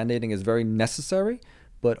Western band-aiding is very necessary,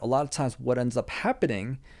 but a lot of times what ends up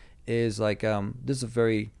happening is like, this is a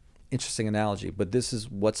very interesting analogy, but this is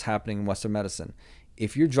what's happening in Western medicine.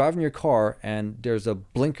 If you're driving your car and there's a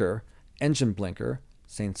blinker, engine blinker,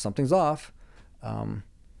 saying something's off,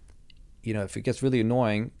 you know, if it gets really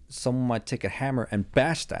annoying, someone might take a hammer and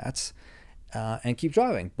bash that and keep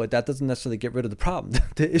driving. But that doesn't necessarily get rid of the problem.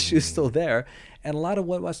 The issue is still there. And a lot of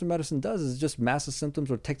what Western medicine does is just masks the symptoms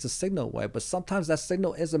or takes the signal away. But sometimes that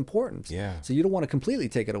signal is important. Yeah. So you don't want to completely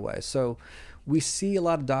take it away. So we see a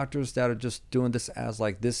lot of doctors that are just doing this as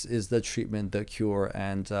like, this is the treatment, the cure.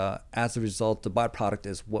 And as a result, the byproduct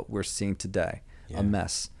is what we're seeing today, a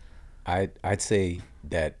mess. I'd say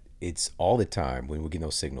that it's all the time when we're getting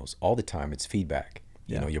those signals, all the time it's feedback.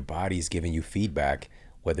 You know, your body's giving you feedback,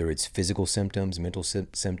 whether it's physical symptoms, mental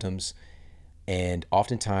symptoms. And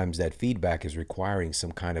oftentimes that feedback is requiring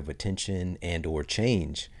some kind of attention and or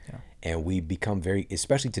change. Yeah. And we become very,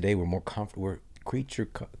 especially today, we're more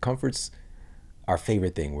comfort's our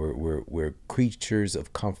favorite thing. We're creatures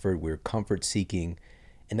of comfort. We're comfort seeking,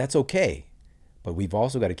 and that's okay. But we've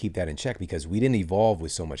also got to keep that in check because we didn't evolve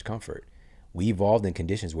with so much comfort. We evolved in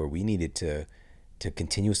conditions where we needed to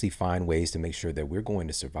continuously find ways to make sure that we're going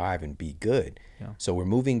to survive and be good. Yeah. So we're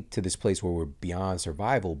moving to this place where we're beyond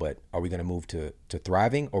survival, but are we going to move to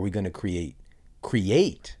thriving, or are we going to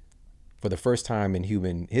create for the first time in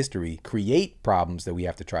human history, create problems that we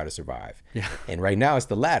have to try to survive? Yeah. And right now it's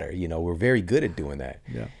the latter. You know, we're very good at doing that.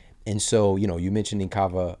 Yeah. And so, you know, you mentioning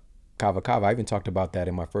kava. I even talked about that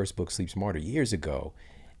in my first book, Sleep Smarter, years ago.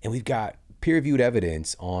 And we've got peer-reviewed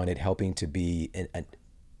evidence on it helping to be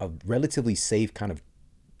a relatively safe kind of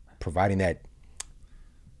providing that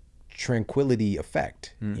tranquility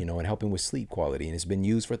effect, you know, and helping with sleep quality. And it's been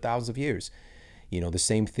used for thousands of years. You know, the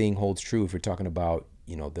same thing holds true if we're talking about,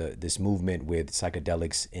 you know, this movement with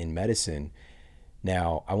psychedelics in medicine.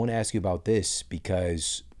 Now, I want to ask you about this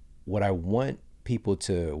because what I want people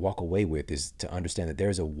to walk away with is to understand that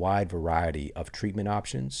there's a wide variety of treatment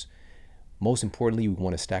options. Most importantly, we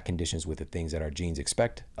want to stack conditions with the things that our genes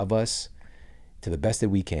expect of us to the best that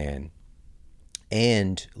we can,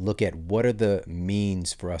 and look at what are the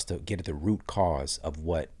means for us to get at the root cause of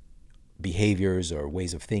what behaviors or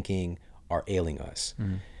ways of thinking are ailing us.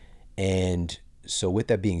 Mm-hmm. And so with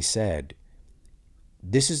that being said,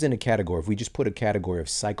 this is in a category, if we just put a category of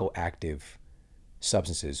psychoactive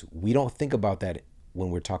substances, we don't think about that when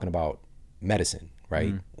we're talking about medicine, right?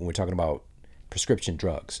 Mm-hmm. When we're talking about prescription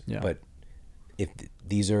drugs. Yeah. But if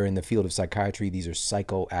these are in the field of psychiatry, these are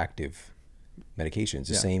psychoactive medications.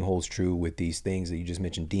 The same holds true with these things that you just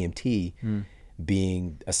mentioned, DMT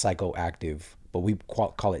being a psychoactive, but we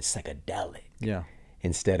call it psychedelic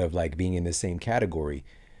instead of like being in the same category.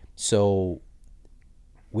 So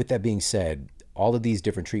with that being said, all of these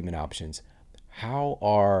different treatment options, how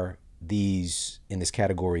are these in this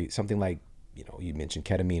category, something like, you know, you mentioned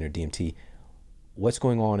ketamine or DMT, what's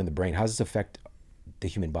going on in the brain? How does this affect the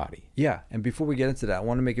human body? Yeah, and before we get into that, I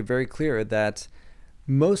want to make it very clear that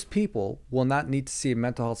most people will not need to see a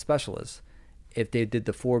mental health specialist if they did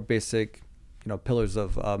the 4 basic, you know, pillars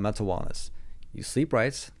of mental wellness. You sleep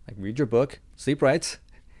right, like read your book, sleep right,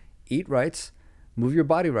 eat right, move your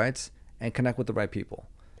body right, and connect with the right people.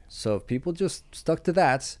 So if people just stuck to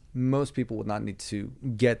that, most people would not need to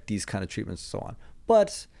get these kind of treatments and so on.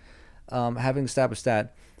 But having established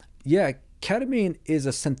that, ketamine is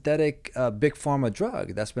a synthetic big pharma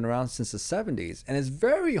drug that's been around since the 70s. And it's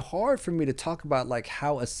very hard for me to talk about like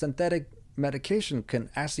how a synthetic medication can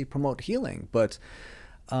actually promote healing. But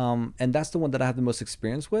and that's the one that I have the most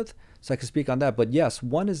experience with. So I can speak on that. But yes,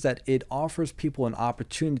 one is that it offers people an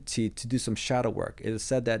opportunity to do some shadow work. It is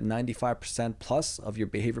said that 95% plus of your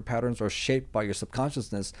behavior patterns are shaped by your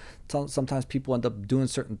subconsciousness. Sometimes people end up doing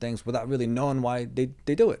certain things without really knowing why they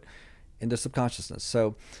do it in their subconsciousness.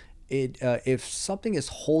 So if something is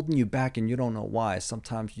holding you back and you don't know why,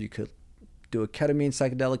 sometimes you could do a ketamine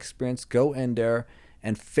psychedelic experience, go in there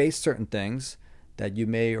and face certain things that you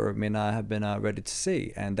may or may not have been ready to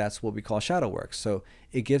see. And that's what we call shadow work. So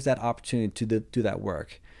it gives that opportunity to do that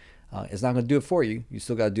work. It's not going to do it for you. You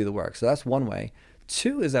still got to do the work. So that's one way.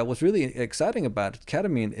 Two is that what's really exciting about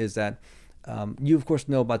ketamine is that you, of course,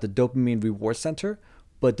 know about the dopamine reward center,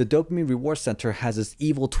 but the dopamine reward center has this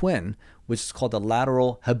evil twin, which is called the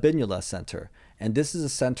lateral habenula center. And this is a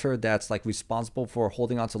center that's like responsible for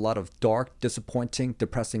holding on to a lot of dark, disappointing,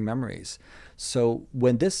 depressing memories. So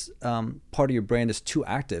when this part of your brain is too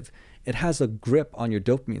active, it has a grip on your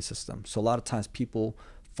dopamine system. So a lot of times people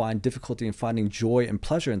find difficulty in finding joy and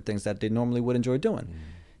pleasure in things that they normally would enjoy doing.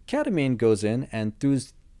 Ketamine goes in and through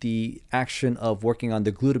the action of working on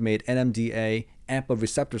the glutamate NMDA AMPA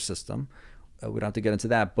receptor system, we don't have to get into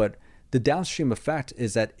that, but the downstream effect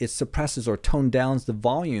is that it suppresses or tone downs the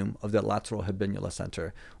volume of the lateral habenula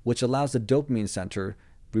center, which allows the dopamine center,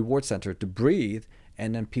 reward center, to breathe,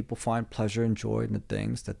 and then people find pleasure and joy in the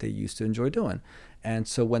things that they used to enjoy doing. And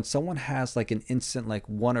so when someone has like an instant, like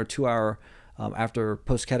 1 or 2 hour after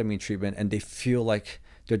post-ketamine treatment, and they feel like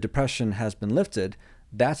their depression has been lifted,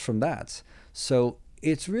 that's from that. So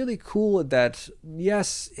it's really cool that,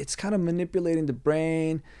 yes, it's kind of manipulating the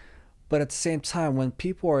brain, but at the same time, when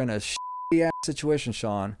people are in a shitty ass situation,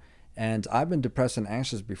 Sean, and I've been depressed and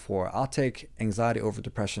anxious before, I'll take anxiety over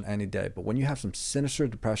depression any day. But when you have some sinister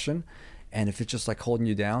depression, and if it's just like holding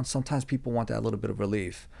you down, sometimes people want that little bit of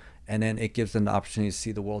relief. And then it gives them the opportunity to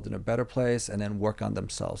see the world in a better place and then work on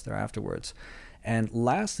themselves there afterwards. And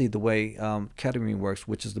lastly, the way ketamine works,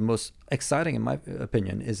 which is the most exciting in my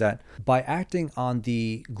opinion, is that by acting on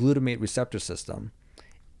the glutamate receptor system,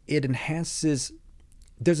 it enhances.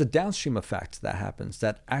 There's a downstream effect that happens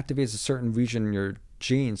that activates a certain region in your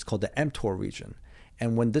genes called the mTOR region.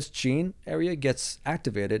 And when this gene area gets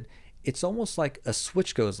activated, it's almost like a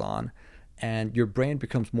switch goes on and your brain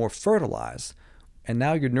becomes more fertilized. And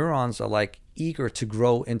now your neurons are like eager to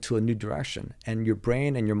grow into a new direction, and your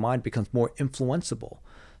brain and your mind becomes more influenceable.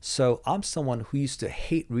 So I'm someone who used to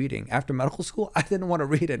hate reading. After medical school, I didn't want to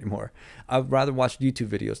read anymore. I'd rather watch YouTube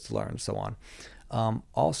videos to learn and so on.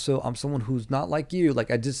 Also, I'm someone who's not like you.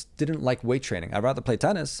 Like I just didn't like weight training. I'd rather play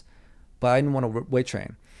tennis, but I didn't want to weight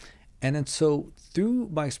train. And then so through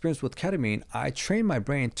my experience with ketamine, I trained my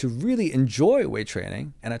brain to really enjoy weight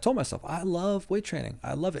training. And I told myself, I love weight training.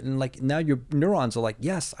 I love it. And like now your neurons are like,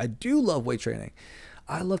 yes, I do love weight training.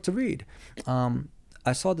 I love to read.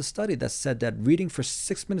 I saw the study that said that reading for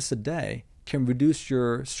 6 minutes a day can reduce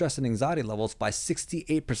your stress and anxiety levels by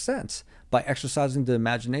 68% by exercising the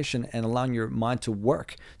imagination and allowing your mind to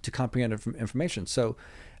work to comprehend information. So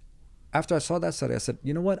after I saw that study, I said,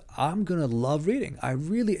 you know what? I'm going to love reading. I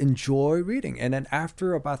really enjoy reading. And then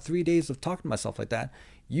after about 3 days of talking to myself like that,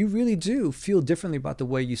 you really do feel differently about the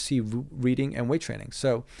way you see reading and weight training.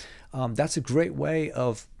 So that's a great way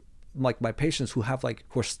of like my patients who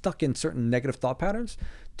are stuck in certain negative thought patterns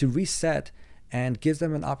to reset, and gives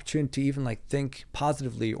them an opportunity to even like think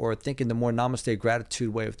positively or think in the more namaste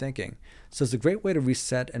gratitude way of thinking. So it's a great way to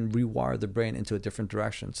reset and rewire the brain into a different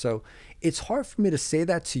direction. So it's hard for me to say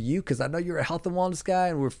that to you because I know you're a health and wellness guy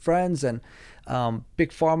and we're friends, and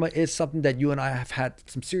big pharma is something that you and I have had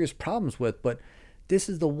some serious problems with, but this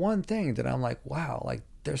is the one thing that I'm like, wow, like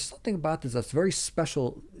there's something about this that's very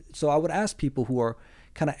special. So I would ask people who are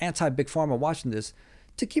kind of anti-big pharma watching this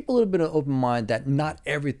to keep a little bit of open mind that not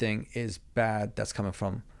everything is bad that's coming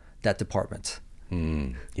from that department.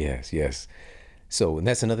 Yes. So, and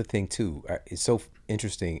that's another thing too. It's so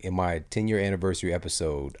interesting. In my 10-year anniversary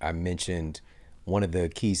episode, I mentioned one of the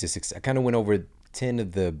keys to success. I kind of went over 10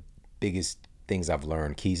 of the biggest things I've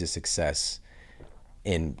learned, keys to success,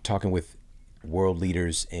 in talking with world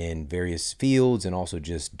leaders in various fields and also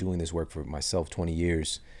just doing this work for myself 20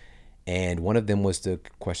 years. And one of them was to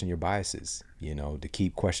question your biases, to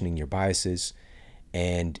keep questioning your biases.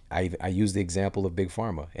 And I used the example of Big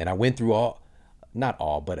Pharma. And I went through not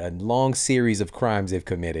all, but a long series of crimes they've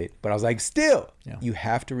committed. But I was like, still, you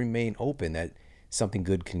have to remain open that something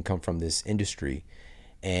good can come from this industry.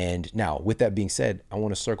 And now, with that being said, I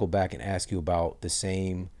want to circle back and ask you about the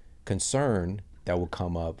same concern that will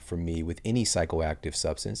come up for me with any psychoactive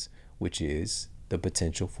substance, which is the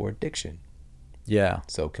potential for addiction. Yeah.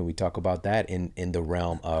 So can we talk about that in the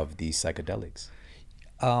realm of these psychedelics?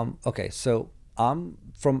 Okay, so from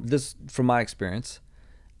my experience,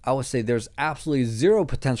 I would say there's absolutely zero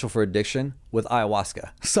potential for addiction with ayahuasca.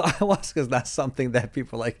 So ayahuasca is not something that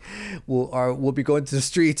people will be going to the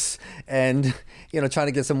streets and trying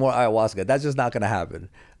to get some more ayahuasca. That's just not going to happen.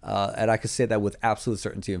 And I can say that with absolute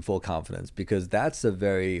certainty and full confidence, because that's a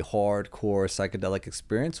very hardcore psychedelic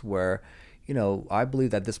experience where I believe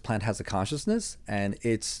that this plant has a consciousness and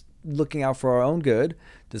it's looking out for our own good,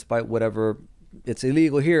 despite whatever. It's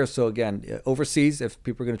illegal here. So again, overseas, if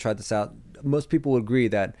people are going to try this out, most people would agree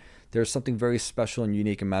that there's something very special and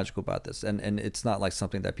unique and magical about this. And it's not like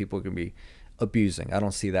something that people are going to be abusing. I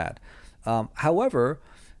don't see that. However,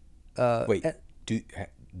 wait,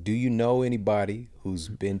 do you know anybody who's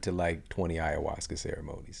been to like 20 ayahuasca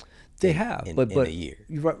ceremonies? They have, but in a year.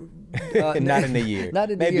 Not in a year. Not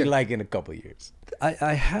in Maybe a year. like in a couple of years.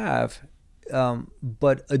 I have.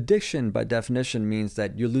 But addiction, by definition, means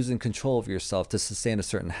that you're losing control of yourself to sustain a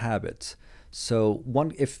certain habit. So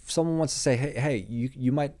if someone wants to say, hey,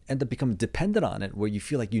 you might end up becoming dependent on it, where you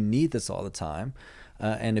feel like you need this all the time,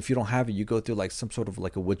 and if you don't have it, you go through like some sort of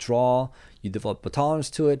like a withdrawal, you develop a tolerance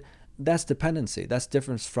to it. That's dependency. That's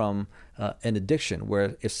different from an addiction,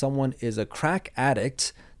 where if someone is a crack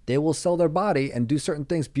addict, they will sell their body and do certain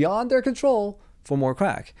things beyond their control for more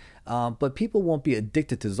crack. But people won't be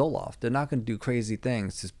addicted to Zoloft. They're not going to do crazy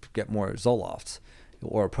things to get more Zolofts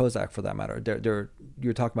or Prozac for that matter.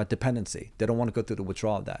 You're talking about dependency. They don't want to go through the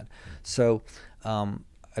withdrawal of that. So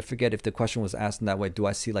I forget if the question was asked in that way. Do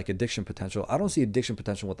I see like addiction potential? I don't see addiction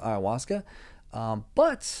potential with ayahuasca.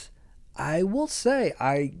 But I will say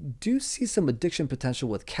I do see some addiction potential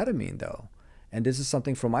with ketamine though. And this is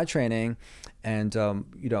something from my training, and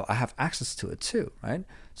I have access to it too, right?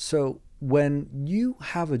 So when you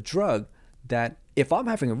have a drug that, if I'm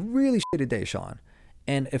having a really shitty day, Sean,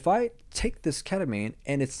 and if I take this ketamine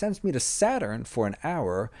and it sends me to Saturn for an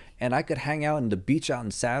hour, and I could hang out on the beach out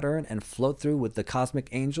in Saturn and float through with the cosmic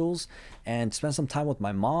angels and spend some time with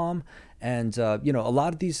my mom, and a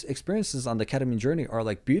lot of these experiences on the ketamine journey are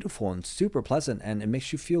like beautiful and super pleasant, and it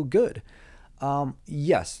makes you feel good.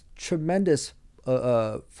 Yes, tremendous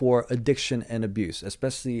for addiction and abuse,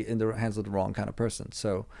 especially in the hands of the wrong kind of person.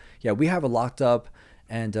 So yeah, we have it locked up,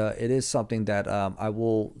 and it is something that I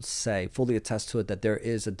will say, fully attest to it, that there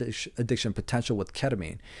is addiction potential with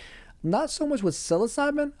ketamine. Not so much with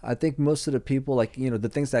psilocybin. I think most of the people, like, the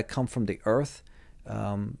things that come from the earth,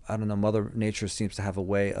 I don't know, Mother Nature seems to have a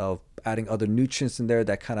way of adding other nutrients in there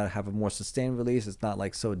that kind of have a more sustained release. It's not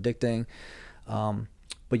like so addicting.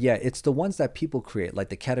 But yeah, it's the ones that people create, like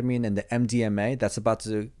the ketamine and the MDMA that's about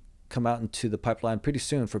to come out into the pipeline pretty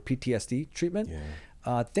soon for PTSD treatment.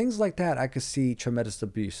 Yeah. Things like that, I could see tremendous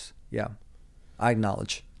abuse. Yeah, I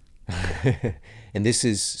acknowledge. And this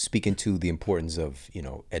is speaking to the importance of,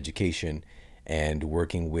 education and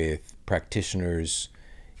working with practitioners,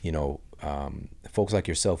 folks like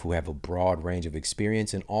yourself who have a broad range of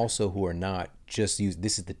experience, and also who are not just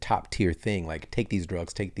this is the top tier thing, like take these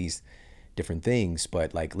drugs, take these different things,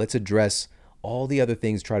 but like let's address all the other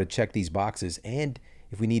things, try to check these boxes, and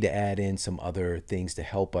if we need to add in some other things to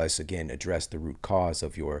help us again address the root cause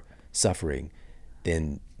of your suffering,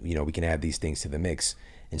 then we can add these things to the mix.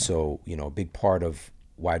 And so a big part of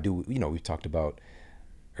why we've talked about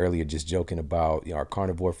earlier, just joking about our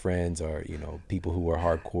carnivore friends, or people who are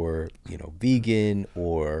hardcore vegan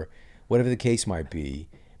or whatever the case might be,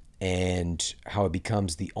 and how it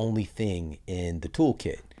becomes the only thing in the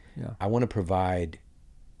toolkit. Yeah. I want to provide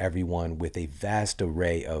everyone with a vast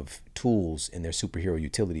array of tools in their superhero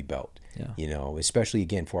utility belt, especially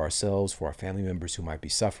again for ourselves, for our family members who might be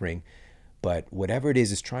suffering. But whatever it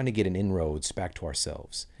is trying to get an inroads back to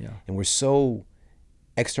ourselves. Yeah. And we're so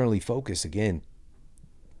externally focused, again,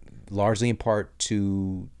 largely in part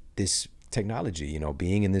to this technology,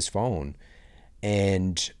 being in this phone.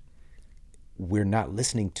 And we're not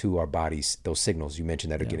listening to our bodies, those signals you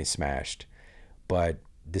mentioned that are getting smashed. But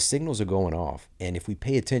the signals are going off. And if we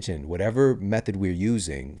pay attention, whatever method we're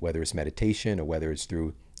using, whether it's meditation or whether it's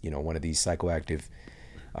through, one of these psychoactive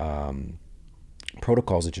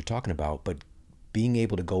protocols that you're talking about, but being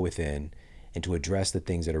able to go within and to address the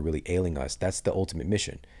things that are really ailing us, that's the ultimate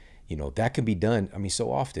mission. That can be done. I mean,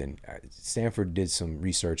 so often, Stanford did some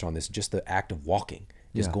research on this, just the act of walking,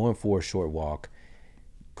 just going for a short walk,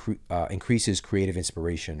 increases creative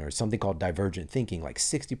inspiration, or something called divergent thinking, like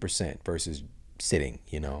 60% versus sitting,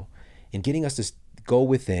 and getting us to go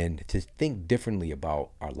within, to think differently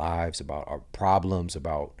about our lives, about our problems,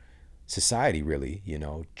 about society, really,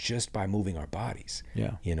 just by moving our bodies.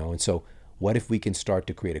 Yeah. And so what if we can start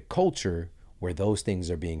to create a culture where those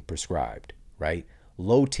things are being prescribed, right?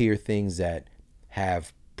 Low tier things that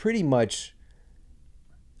have pretty much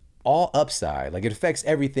all upside, like it affects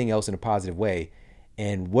everything else in a positive way.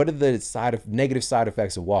 And what are the negative side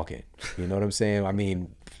effects of walking? You know what I'm saying? I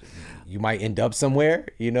mean, you might end up somewhere,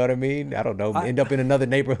 you know what I mean? I don't know, end up in another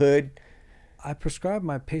neighborhood. I prescribed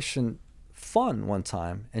my patient fun one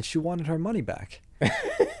time and she wanted her money back.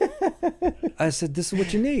 I said, this is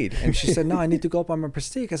what you need. And she said, no, I need to go up on my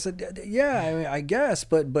prestige. I said, yeah, I mean, I guess,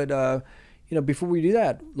 but before we do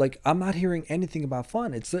that, like, I'm not hearing anything about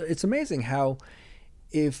fun. It's amazing how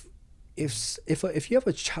if you have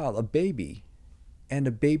a child, a baby, and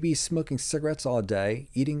a baby smoking cigarettes all day,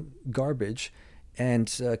 eating garbage,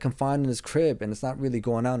 and confined in his crib, and it's not really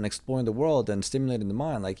going out and exploring the world and stimulating the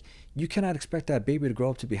mind, like, you cannot expect that baby to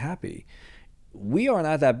grow up to be happy. We are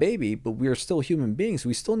not that baby, but we are still human beings.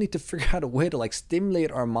 We still need to figure out a way to like stimulate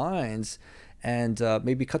our minds and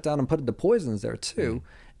maybe cut down and put the poisons there too.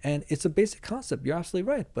 And it's a basic concept. You're absolutely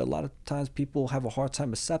right. But a lot of times people have a hard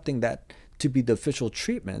time accepting that to be the official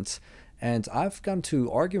treatment. And I've gotten to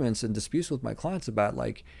arguments and disputes with my clients about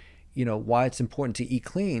like, why it's important to eat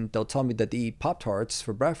clean. They'll tell me that they eat Pop-Tarts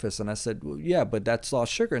for breakfast. And I said, well, yeah, but that's all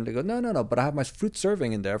sugar. And they go, no, but I have my fruit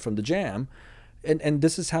serving in there from the jam. And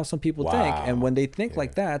this is how some people think. And when they think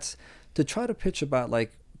like that, to try to pitch about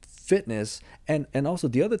like fitness, and also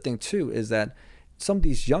the other thing too is that some of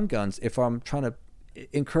these young guns, if I'm trying to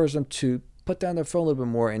encourage them to put down their phone a little bit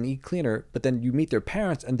more and eat cleaner, but then you meet their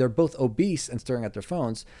parents and they're both obese and staring at their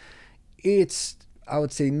phones, it's, I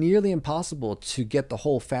would say, nearly impossible to get the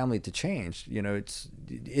whole family to change.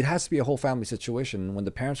 It has to be a whole family situation. When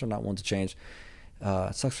the parents are not willing to change,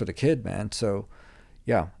 it sucks for the kid, man. So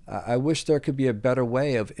yeah, I wish there could be a better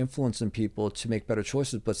way of influencing people to make better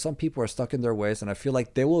choices, but some people are stuck in their ways, and I feel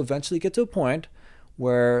like they will eventually get to a point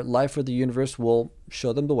where life or the universe will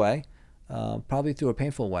show them the way, probably through a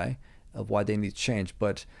painful way of why they need to change.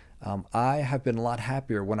 But I have been a lot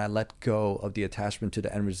happier when I let go of the attachment to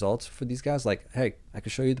the end results for these guys. Like, hey, I can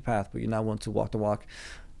show you the path, but you're not willing to walk the walk.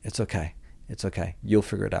 It's okay. It's okay. You'll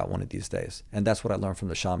figure it out one of these days. And that's what I learned from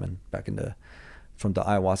the shaman from the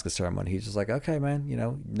ayahuasca ceremony. He's just like, okay, man,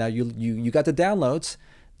 now you got the downloads.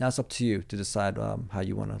 Now it's up to you to decide how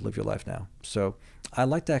you want to live your life now. So I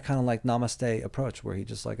like that kind of like namaste approach where he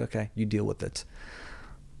just like, okay, you deal with it.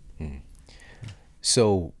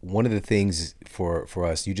 So one of the things for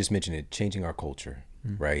us, you just mentioned it, changing our culture,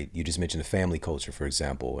 right? You just mentioned the family culture, for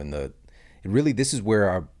example, and this is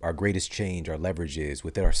where our greatest change, our leverage is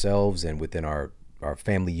within ourselves and within our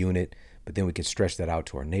family unit. But then we can stretch that out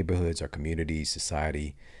to our neighborhoods, our communities,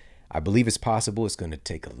 society. I believe it's possible. It's going to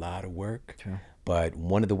take a lot of work. Sure. But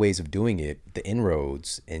one of the ways of doing it, the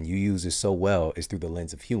inroads, and you use it so well, is through the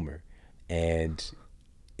lens of humor. And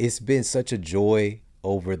it's been such a joy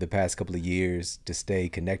over the past couple of years to stay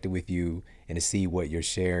connected with you and to see what you're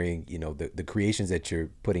sharing, the creations that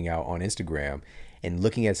you're putting out on Instagram and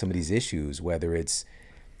looking at some of these issues, whether it's,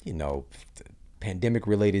 pandemic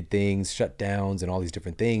related things, shutdowns and all these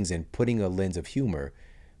different things, and putting a lens of humor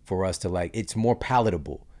for us to like, it's more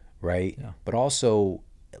palatable, right? Yeah. But also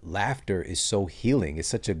laughter is so healing. It's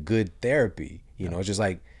such a good therapy. It's just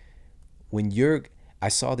like I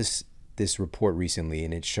saw this report recently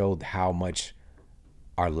and it showed how much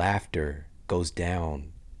our laughter goes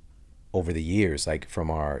down over the years, like from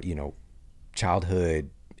our, childhood,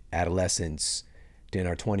 adolescence, then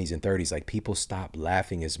our 20s and 30s, like people stop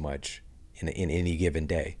laughing as much in any given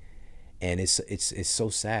day. And it's so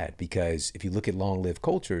sad because if you look at long-lived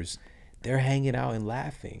cultures, they're hanging out and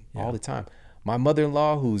laughing all the time. My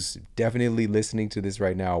mother-in-law, who's definitely listening to this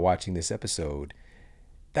right now, watching this episode,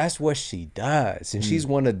 that's what she does. And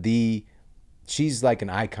she's like an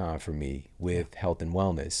icon for me with health and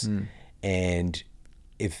wellness. And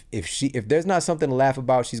if there's not something to laugh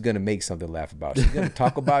about, she's going to make something to laugh about. She's going to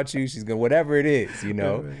talk about you. She's going to, whatever it is,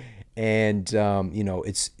 Right. And,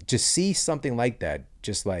 it's just see something like that,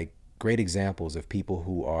 just like great examples of people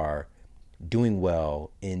who are doing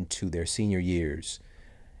well into their senior years.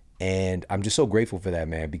 And I'm just so grateful for that,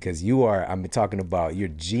 man, because I'm talking about your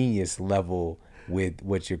genius level with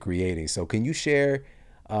what you're creating. So can you share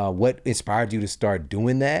what inspired you to start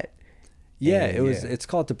doing that? Yeah, it's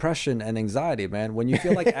called depression and anxiety, man. When you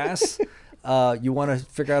feel like ass, you want to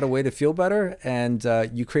figure out a way to feel better, and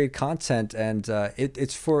you create content, and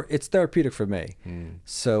it's therapeutic for me.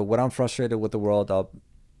 So when I'm frustrated with the world, I'll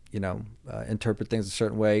interpret things a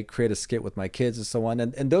certain way, create a skit with my kids and so on,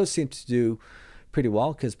 and those seem to do pretty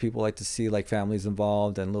well because people like to see like families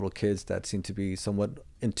involved and little kids that seem to be somewhat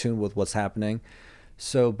in tune with what's happening.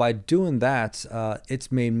 So by doing that,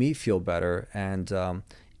 it's made me feel better. And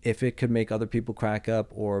if it could make other people crack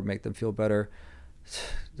up or make them feel better,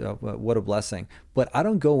 what a blessing. But I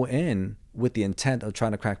don't go in with the intent of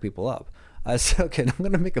trying to crack people up. I said, okay, I'm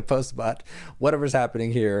going to make a post about whatever's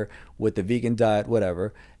happening here with the vegan diet,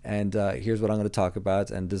 whatever. And here's what I'm going to talk about.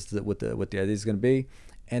 And this is what the idea is going to be.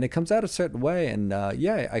 And it comes out a certain way. And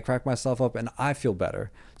I crack myself up and I feel better.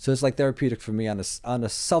 So it's like therapeutic for me on a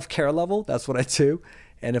self-care level. That's what I do.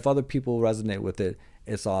 And if other people resonate with it,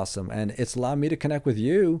 it's awesome. And it's allowed me to connect with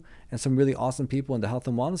you and some really awesome people in the health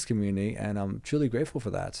and wellness community. And I'm truly grateful for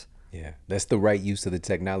that. Yeah, that's the right use of the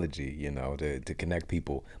technology, to connect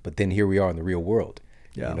people. But then here we are in the real world.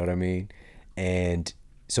 Yeah. You know what I mean? And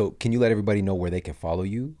so can you let everybody know where they can follow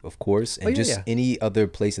you, of course, and any other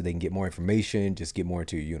place that they can get more information, just get more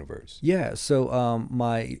into your universe? Yeah, so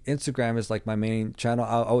my Instagram is like my main channel.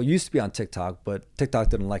 I used to be on TikTok, but TikTok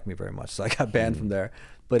didn't like me very much, so I got banned from there.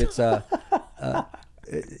 But it's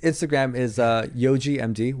Instagram is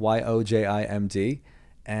YojiMD, YojiMD.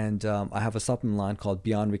 And I have a supplement line called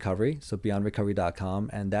Beyond Recovery, so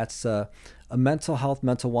beyondrecovery.com. And that's a mental health,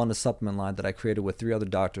 mental wellness supplement line that I created with three other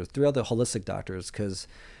holistic doctors, because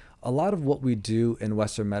a lot of what we do in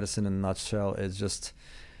Western medicine in a nutshell is just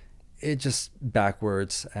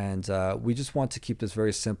backwards. And we just want to keep this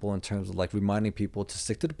very simple in terms of like reminding people to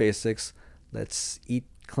stick to the basics. Let's eat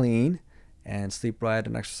clean and sleep right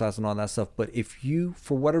and exercise and all that stuff. But if you,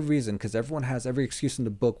 for whatever reason, because everyone has every excuse in the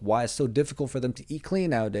book why it's so difficult for them to eat clean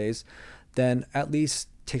nowadays, then at least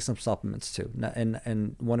take some supplements too.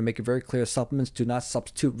 And want to make it very clear, supplements do not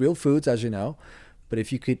substitute real foods, as you know. But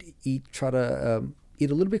if you could try to eat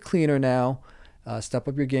a little bit cleaner now, step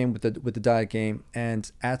up your game with the diet game,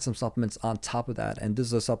 and add some supplements on top of that. And this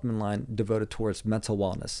is a supplement line devoted towards mental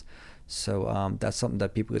wellness. So that's something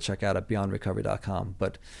that people could check out at beyondrecovery.com.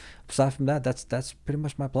 But aside from that, that's pretty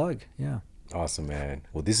much my plug. Yeah. Awesome, man.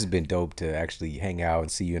 Well, this has been dope to actually hang out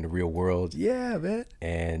and see you in the real world. Yeah, man.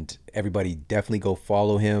 And everybody definitely go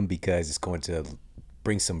follow him, because it's going to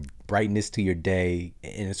bring some brightness to your day,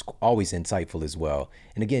 and it's always insightful as well.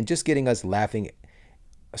 And again, just getting us laughing.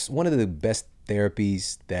 One of the best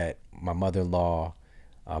therapies that my mother-in-law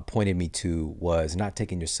pointed me to was not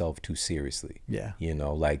taking yourself too seriously. Yeah.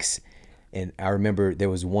 And I remember there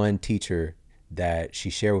was one teacher that she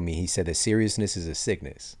shared with me. He said that seriousness is a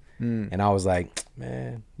sickness. And I was like,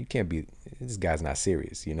 man, you can't be, this guy's not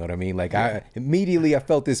serious. You know what I mean? Like, I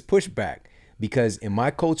felt this pushback, because in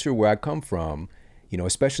my culture where I come from,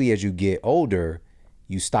 especially as you get older,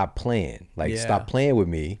 you stop playing. Stop playing with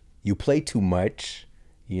me. You play too much,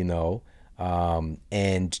 and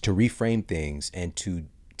to reframe things and to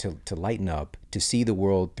lighten up, to see the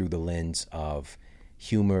world through the lens of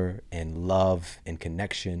humor and love and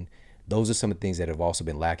connection. Those are some of the things that have also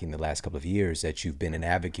been lacking the last couple of years that you've been an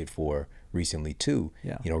advocate for recently too.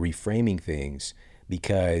 Yeah. Reframing things,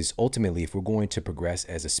 because ultimately, if we're going to progress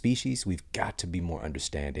as a species, we've got to be more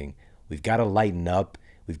understanding. We've got to lighten up.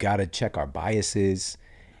 We've got to check our biases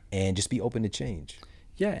and just be open to change.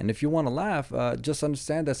 Yeah, and if you want to laugh, just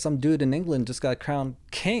understand that some dude in England just got crowned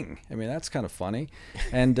king. I mean, that's kind of funny.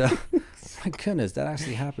 And my goodness, that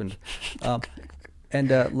actually happened. And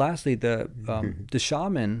lastly, the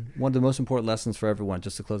shaman, one of the most important lessons for everyone,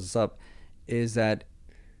 just to close this up, is that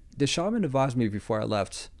the shaman advised me before I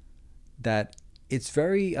left that it's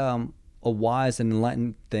very a wise and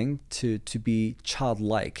enlightened thing to be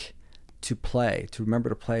childlike, to remember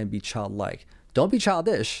to play and be childlike. Don't be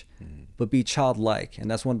childish, but be childlike. And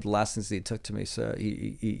that's one of the last things that he took to me. So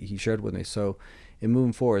he shared with me. So in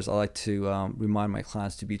moving forwards, I like to remind my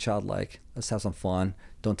clients to be childlike. Let's have some fun.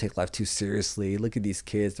 Don't take life too seriously. Look at these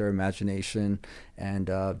kids, their imagination, and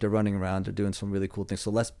they're running around. They're doing some really cool things.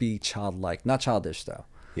 So let's be childlike, not childish though.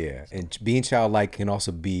 Yeah, and being childlike can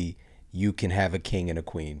also be, you can have a king and a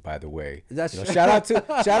queen, by the way. That's shout out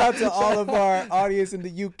to all of our audience in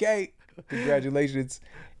the UK. Congratulations.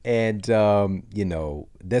 And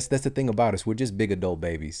that's the thing about us. We're just big adult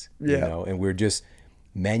babies. Yeah. And we're just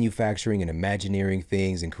manufacturing and imagineering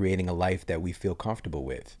things and creating a life that we feel comfortable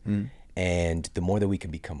with. And the more that we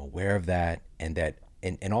can become aware of that,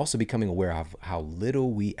 and also becoming aware of how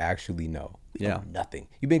little we actually know. We know nothing.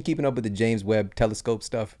 You've been keeping up with the James Webb telescope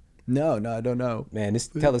stuff? No, I don't know. Man, this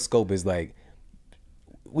telescope is like,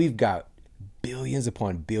 we've got billions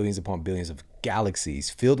upon billions upon billions of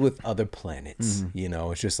galaxies filled with other planets.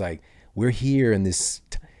 It's just like, we're here in this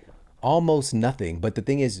almost nothing. But the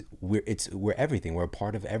thing is, we're everything. We're a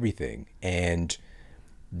part of everything. And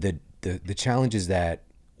the challenge is that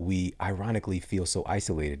we ironically feel so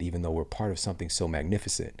isolated, even though we're part of something so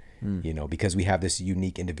magnificent, because we have this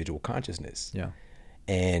unique individual consciousness. Yeah.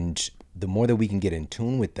 And the more that we can get in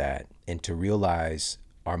tune with that and to realize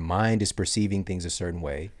our mind is perceiving things a certain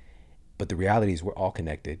way, but the reality is we're all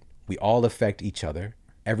connected. We all affect each other.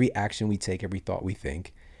 Every action we take, every thought we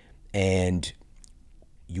think, and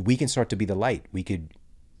we can start to be the light. We could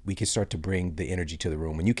start to bring the energy to the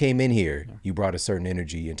room. When you came in here, you brought a certain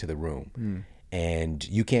energy into the room, and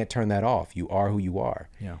you can't turn that off. You are who you are,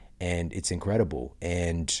 and it's incredible.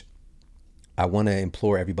 And I want to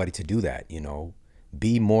implore everybody to do that.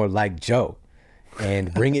 Be more like Joe,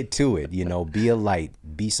 and bring it to it. Be a light.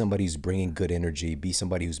 Be somebody who's bringing good energy. Be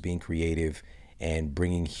somebody who's being creative and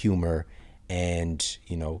bringing humor, and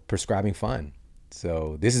prescribing fun.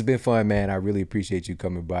 So this has been fun, man. I really appreciate you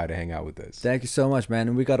coming by to hang out with us. Thank you so much, man.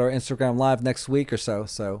 And we got our Instagram live next week or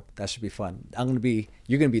so that should be fun. You're gonna be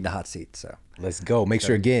in the hot seat. So let's go. Make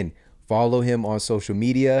sure again, follow him on social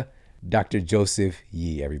media, Dr. Joseph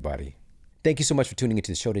Yee, everybody. Thank you so much for tuning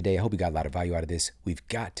into the show today. I hope you got a lot of value out of this. We've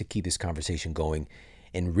got to keep this conversation going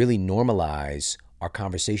and really normalize our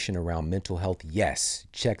conversation around mental health. Yes,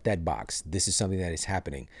 check that box. This is something that is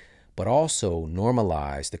happening. But also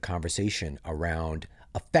normalize the conversation around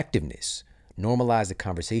effectiveness, normalize the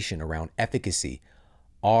conversation around efficacy.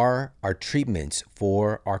 Are our treatments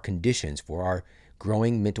for our conditions, for our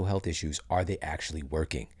growing mental health issues, are they actually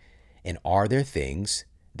working? And are there things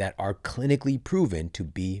that are clinically proven to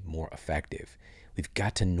be more effective? We've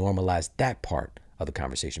got to normalize that part of the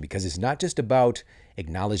conversation, because it's not just about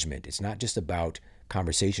acknowledgement. It's not just about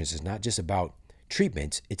conversations. It's not just about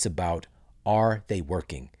treatments. It's about, are they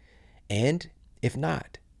working? And if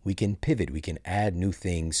not, we can pivot. We can add new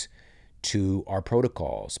things to our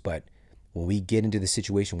protocols. But when we get into the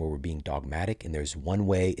situation where we're being dogmatic and there's one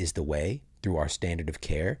way is the way through our standard of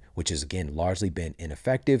care, which has, again, largely been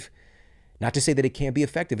ineffective, not to say that it can't be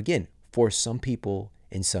effective. Again, for some people,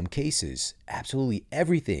 in some cases, absolutely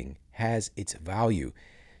everything has its value.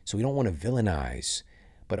 So we don't want to villainize,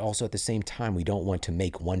 but also at the same time, we don't want to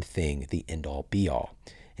make one thing the end all be all.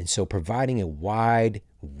 And so providing a wide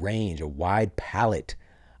range, a wide palette,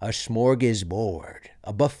 a smorgasbord,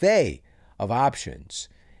 a buffet of options,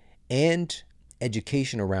 and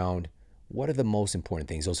education around what are the most important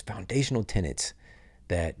things, those foundational tenets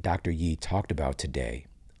that Dr. Yee talked about today,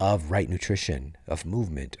 of right nutrition, of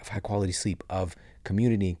movement, of high quality sleep, of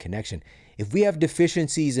community and connection. If we have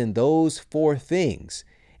deficiencies in those 4 things,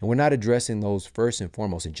 and we're not addressing those first and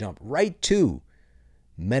foremost and jump right to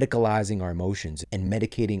medicalizing our emotions and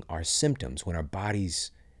medicating our symptoms when our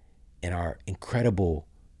bodies and our incredible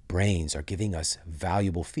brains are giving us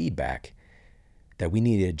valuable feedback, that we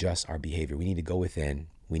need to adjust our behavior. We need to go within.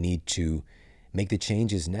 We need to make the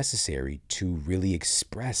changes necessary to really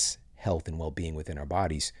express health and well-being within our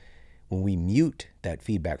bodies. When we mute that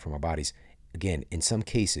feedback from our bodies, again, in some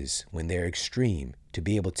cases, when they're extreme, to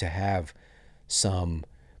be able to have some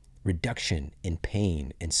reduction in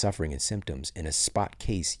pain and suffering and symptoms in a spot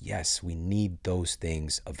case, yes, we need those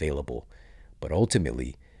things available. But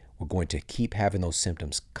ultimately, we're going to keep having those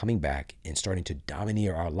symptoms coming back and starting to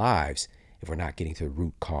domineer our lives if we're not getting to the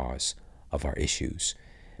root cause of our issues.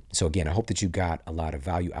 So again, I hope that you got a lot of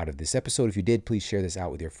value out of this episode. If you did, please share this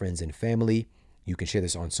out with your friends and family. You can share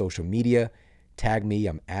this on social media. Tag me.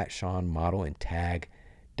 I'm at Sean Model, and tag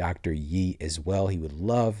Dr. Yee as well. He would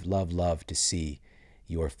love, love, love to see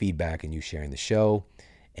your feedback and you sharing the show.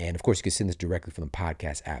 And of course, you can send this directly from the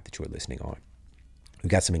podcast app that you're listening on. We've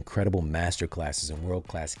got some incredible master classes and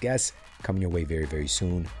world-class guests coming your way very, very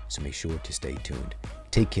soon. So make sure to stay tuned.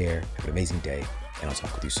 Take care. Have an amazing day. And I'll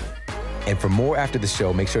talk with you soon. And for more after the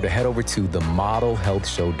show, make sure to head over to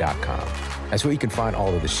themodelhealthshow.com. That's where you can find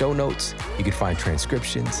all of the show notes. You can find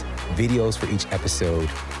transcriptions, videos for each episode.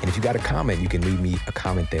 And if you got a comment, you can leave me a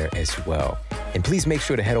comment there as well. And please make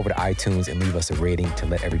sure to head over to iTunes and leave us a rating to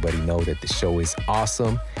let everybody know that the show is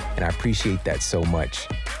awesome. And I appreciate that so much.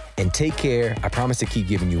 And take care. I promise to keep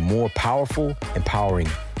giving you more powerful, empowering,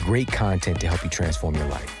 great content to help you transform your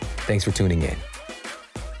life. Thanks for tuning in.